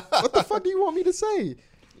fuck? What the fuck do you want me to say? You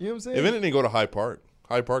know what I'm saying? If anything, go to Hyde Park.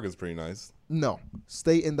 Hyde Park is pretty nice. No.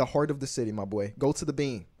 Stay in the heart of the city, my boy. Go to the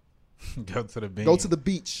Bean. Go to the beach. Go to the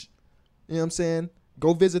beach. You know what I'm saying?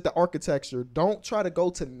 Go visit the architecture. Don't try to go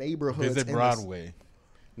to neighborhoods. Visit in Broadway.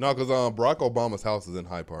 No, because Barack Obama's house is in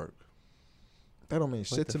Hyde Park. That don't mean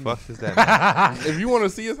shit What to the me. fuck is that? If you want to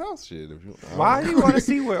see his house, shit. If you, Why do you want to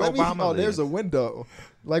see where Let me, Obama lives? there's a window.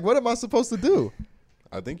 Like, what am I supposed to do?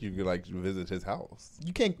 I think you could like visit his house.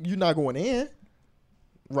 You can't. You're not going in,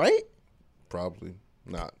 right? Probably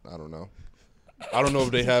not. I don't know. I don't know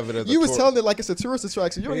if they have it as. You a was tour- telling it like it's a tourist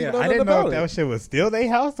attraction. You don't Yeah, even know I nothing didn't know about if it. that shit was still their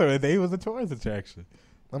house or if they was a tourist attraction.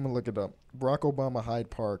 I'm gonna look it up. Barack Obama Hyde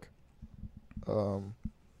Park.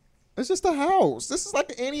 It's just a house. This is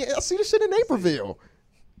like any. I see this shit in Naperville.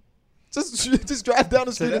 Just drive down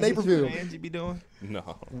the So street in that's what you Naperville. and Angie be doing?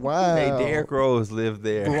 No. Wow. Hey, Derrick Rose lived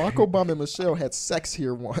there. Barack Obama and Michelle had sex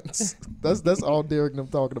here once. That's all Derrick and I'm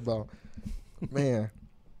talking about. Man,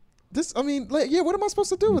 this. I mean, like, yeah. What am I supposed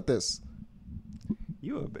to do with this?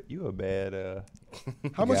 You a bad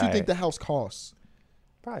How much you guy. think the house costs?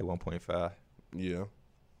 Probably 1.5. Yeah.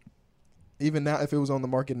 Even now, if it was on the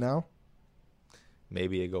market now,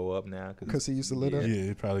 Maybe it go up now because he used to live Yeah,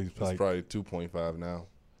 there. it probably It's like probably 2.5 now.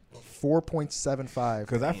 4.75.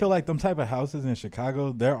 because I feel like them type of houses in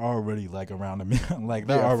Chicago, they're already like around a million. Like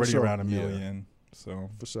they're Yeah, for already sure. around a Yeah. million. So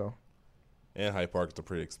For sure. And Hyde Park is a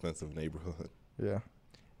pretty expensive neighborhood. Yeah.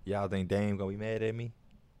 Y'all think Dame gonna be mad at me?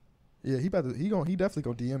 Yeah, he definitely gonna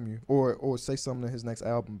DM you or say something in his next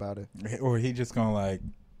album about it. or he just gonna like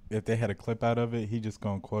if they had a clip out of it, he just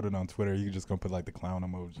gonna quote it on Twitter. You just gonna put like the clown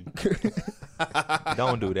emoji.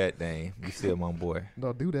 Don't do that, Dame. You still my boy.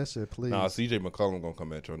 No, do that shit, please. Nah, CJ McCollum gonna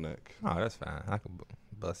come at your neck. Oh, that's fine. I can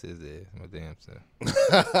bust his ass. My damn self.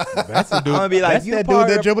 That's the dude. I'ma be like, that's you that part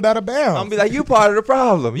dude that of- dribbled out of bounds. I'm gonna be like, you part of the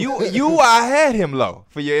problem. I had him low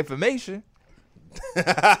for your information.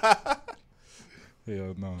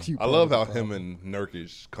 Hell no. You I love how part of the him and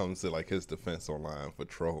Nurkic comes to like his defense online for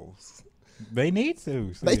trolls. They need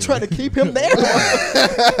to. They trying to keep him there.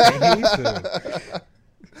 They need to.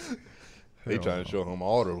 They trying to show him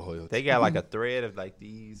all the loyalty. They got like a thread of like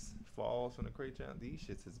these falls from the crate challenge. These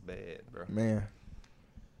shits is bad, bro. Man,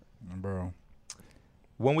 Bro.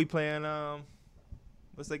 When we playing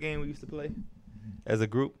what's that game we used to play as a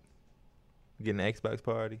group? Getting an Xbox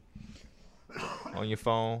party on your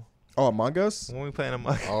phone. oh, Among Us. When we playing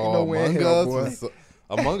Among Oh, no way in Among hell, Us boy. was so,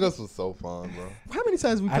 Among Us was so fun, bro. How many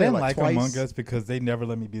times we I played? didn't Like like twice. Among Us because they never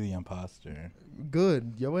let me be the imposter.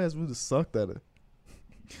 Good. Your ass would have sucked at it.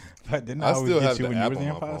 But didn't I I always still get have you the when you app were the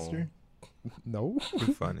on my imposter? No.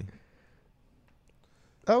 Too funny.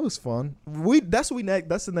 That was fun. That's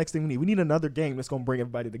the next thing we need. We need another game that's gonna bring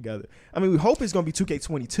everybody together. I mean, we hope it's gonna be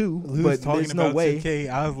 2K22, but there's no way. 2K,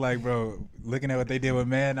 I was like, bro, looking at what they did with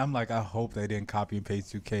Madden, I'm like, I hope they didn't copy and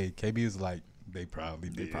paste 2K. KB was like, they probably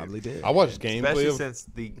did. I watched gameplay. Especially since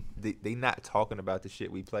they not talking about the shit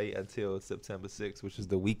we play until September 6th, which is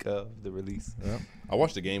the week of the release. Yeah. I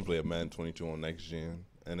watched the gameplay of Madden 22 on next gen,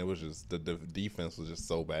 and it was just the defense was just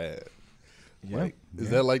so bad. Yeah. Like,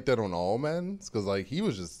 is that like that on all Maddens? Because like he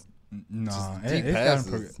was just deep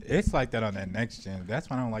passes. It's like that on that next gen.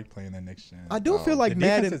 That's why I don't like playing that next gen. I do feel like The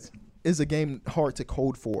Madden defense is a game hard to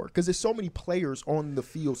code for because there's so many players on the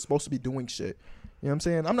field supposed to be doing shit. You know what I'm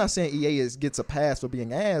saying? I'm not saying EA gets a pass for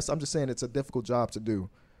being ass. I'm just saying it's a difficult job to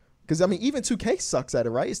do. Because, I mean, even 2K sucks at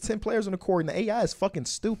it, right? It's 10 players on the court, and the AI is fucking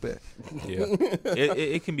stupid. Yeah,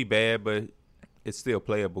 it can be bad, but it's still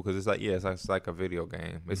playable because it's like, yeah, it's like a video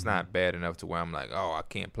game. It's not bad enough to where I'm like, oh, I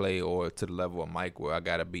can't play, or to the level of Mike where I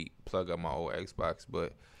gotta plug up my old Xbox.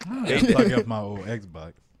 But I just plug up my old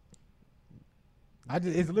Xbox.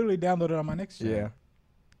 It's literally downloaded on my next gen. Yeah.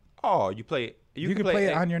 oh, you play. You can play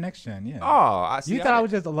it on your next gen. Yeah. Oh, I see. You thought I was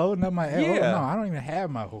just loading up my. Yeah. Oh, no, I don't even have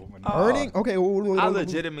my whole one. Earning? Okay. I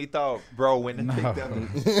legitimately thought bro went and picked up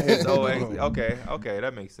his old Okay,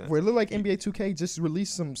 that makes sense. Where it looked like NBA 2K just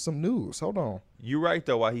released some news. Hold on. You're right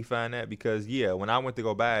though. Why he found that? Because yeah, when I went to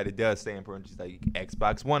go buy it, it does say in parentheses like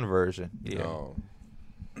Xbox One version. Yeah. Oh.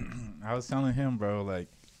 I was telling him, bro, like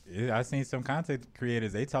I seen some content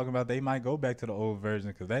creators. They talking about they might go back to the old version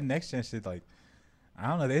because that next gen shit, like I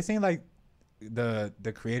don't know. They seem like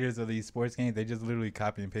the creators of these sports games. They just literally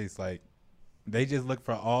copy and paste. Like they just look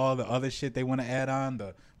for all the other shit they want to add on,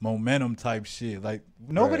 the momentum type shit. Like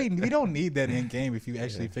nobody, we don't need that in game if you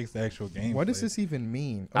actually fix the actual game. What does this even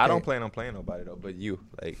mean? I don't plan on playing nobody though, but you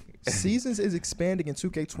like Seasons is expanding in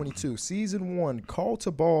 2K22. Season 1, Call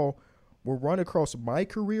to Ball, will run across My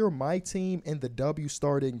Career, My Team, and the W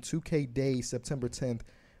starting 2K Day, September 10th.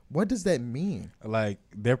 What does that mean? Like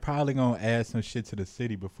they're probably gonna add some shit to the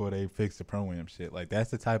city before they fix the pro-am shit. Like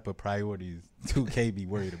that's the type of priorities 2K be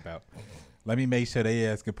worried about. Let me make sure they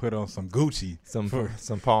ass can put on some Gucci,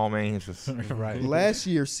 some Palm Angels. Right. Last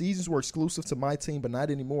year, seasons were exclusive to My Team, but not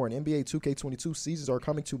anymore. In NBA 2K22, seasons are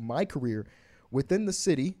coming to My Career within the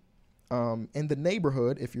city, in the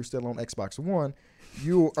neighborhood. If you're still on Xbox One,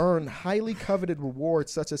 you'll earn highly coveted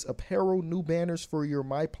rewards such as apparel, new banners for your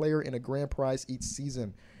My Player, and a grand prize each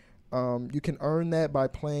season. You can earn that by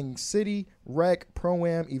playing City, Rec,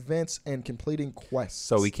 Pro-Am, events, and completing quests.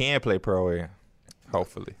 So we can play Pro-Am,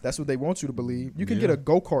 hopefully. That's what they want you to believe. You can get a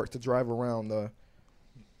go-kart to drive around the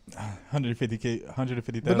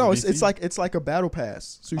 150,000. But no, it's like a battle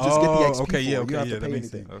pass. So you just get the XP for it. You don't have to pay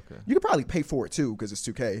anything. Okay. You could probably pay for it too because it's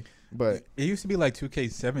 2K. But it used to be like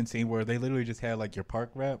 2K17 where they literally just had like your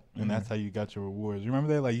park wrap and that's how you got your rewards. You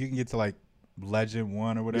remember that? Like you can get to like Legend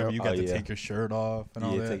 1 or whatever. Yep. You got to take your shirt off and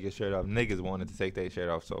all that. Yeah, take your shirt off. Niggas wanted to take their shirt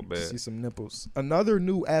off so bad. see some nipples. Another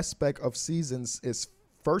new aspect of seasons is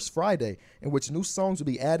First Friday, in which new songs will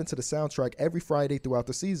be added to the soundtrack every Friday throughout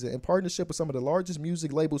the season. In partnership with some of the largest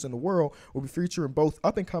music labels in the world, will be featuring both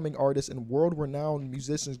up-and-coming artists and world-renowned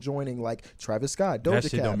musicians joining like Travis Scott,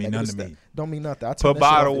 Doja Cat. Don't mean nothing to me. Don't mean nothing. Put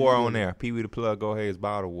Bottle War on there. Pee Wee the Plug, go ahead, it's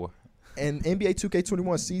Bottle War. And NBA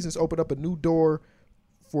 2K21 seasons open up a new door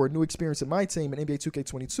for a new experience in My Team. And NBA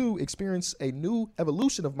 2K22 experience a new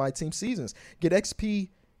evolution of My Team seasons. Get XP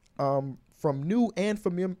from new and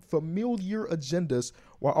familiar agendas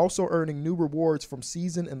while also earning new rewards from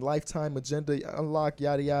season and lifetime agenda unlock,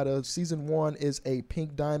 yada yada. Season 1 is a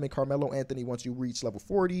pink diamond Carmelo Anthony once you reach level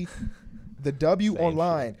 40. The W Same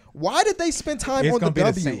online. Why did they spend time on the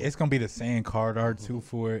W? It's gonna be the same card art too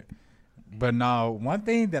for it. But no, one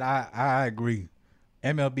thing that I agree,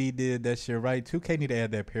 MLB did that shit right. 2K need to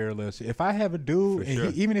add that parallel shit. If I have a dude, and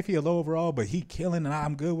sure. even if he a low overall, but he killing and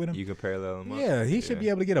I'm good with him, You can parallel them up. yeah, he should be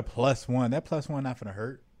able to get a +1. That +1 not gonna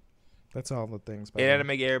hurt. That's all the things. It had to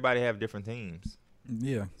make everybody have different teams.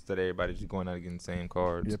 Yeah. Instead of everybody just going out and getting the same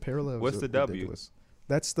cards. Yeah, parallels. What's are the W? ridiculous.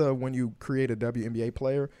 That's the when you create a WNBA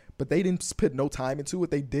player, but they didn't put no time into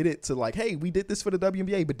it. They did it to like, hey, we did this for the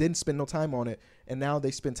WNBA, but didn't spend no time on it. And now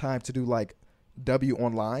they spend time to do like W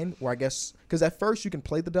online, where I guess because at first you can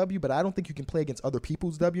play the W, but I don't think you can play against other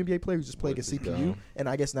people's WNBA players. You just play against CPU, and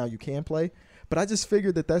I guess now you can play. But I just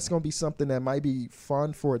figured that that's going to be something that might be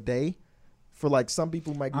fun for a day. For like some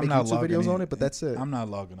people might make YouTube videos on it, but that's it. I'm not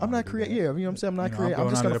logging on. I'm not creating. Yeah, you know what I'm saying. I'm not creating. I'm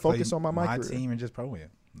just going to focus on my career. team and just Pro-Am,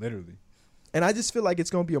 literally. And I just feel like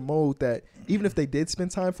it's going to be a mode that even if they did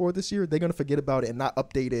spend time for it this year, they're going to forget about it and not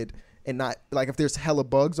update it. And not like if there's hella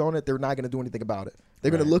bugs on it, they're not going to do anything about it.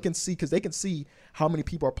 They're going to look and see because they can see how many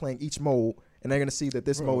people are playing each mode and they're gonna see that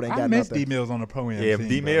this mode ain't I got miss nothing. D Mills on the pro am Yeah, scene,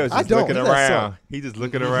 D bro. Mills I just don't. looking He that around. He just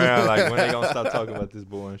looking around like when they gonna stop talking about this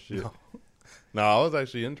boy and shit. No, I was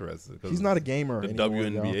actually interested. 'cause He's not a gamer The anymore,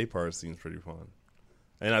 WNBA y'all. part seems pretty fun.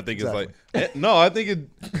 And I think Exactly. it's like no, I think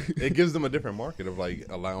it gives them a different market of like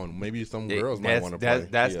allowing maybe some girls might want to play.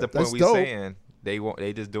 That's Yeah. the point That's we dope. saying.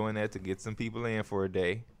 They just doing that to get some people in for a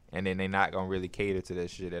day, and then they not gonna really cater to that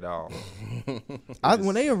shit at all.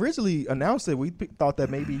 When they originally announced it, we thought that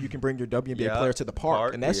maybe you can bring your WNBA Yeah, player to the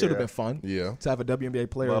park, and that should have yeah. been fun. Yeah. To have a WNBA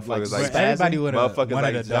player of like, Motherfuckers like But everybody would have Motherfuckers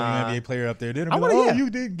wanted like a John. WNBA player up there. They'd I have been wanna- like, yeah. oh, you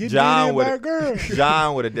did get John dated by a would girl.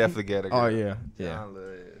 John would have definitely got a girl. Oh yeah, yeah. John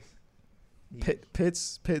Lewis.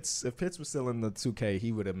 Pitts. If Pitts was still in the 2K,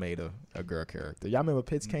 he would have made a girl character. Y'all remember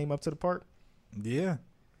Pitts came up to the park? Yeah.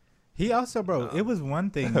 He also, bro, it was one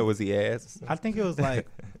thing. Was he ass? I think it was like,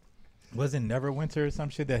 was it Neverwinter or some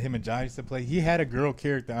shit that him and John used to play? He had a girl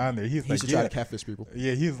character on there. He's He like, used to try to catfish people.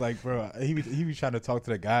 yeah, he was like, bro, he was trying to talk to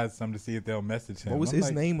the guys some to see if they'll message him. What was I'm his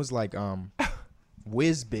like, name? Was like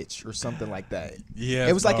Whiz Bitch or something like that. Yeah,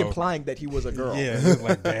 It was like bro. implying that he was a girl. Yeah, he was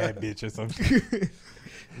like bad bitch or something.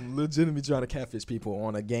 Legitimately trying to catfish people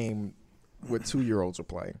on a game with 2-year-olds are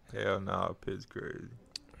playing. Hell no, Pitt's crazy.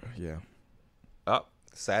 Yeah. Up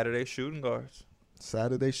Saturday shooting guards.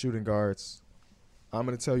 Saturday shooting guards. I'm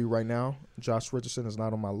gonna tell you right now, Josh Richardson is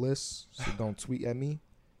not on my list, so don't tweet at me.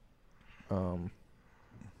 Terry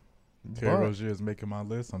but- Rozier is making my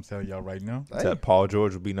list. I'm telling y'all right now. Hey, Paul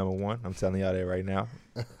George will be number one. I'm telling y'all that right now.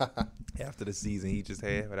 After the season he just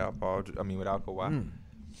had without without Kawhi.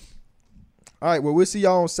 All right, well, we'll see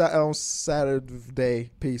y'all on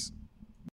Saturday. Peace.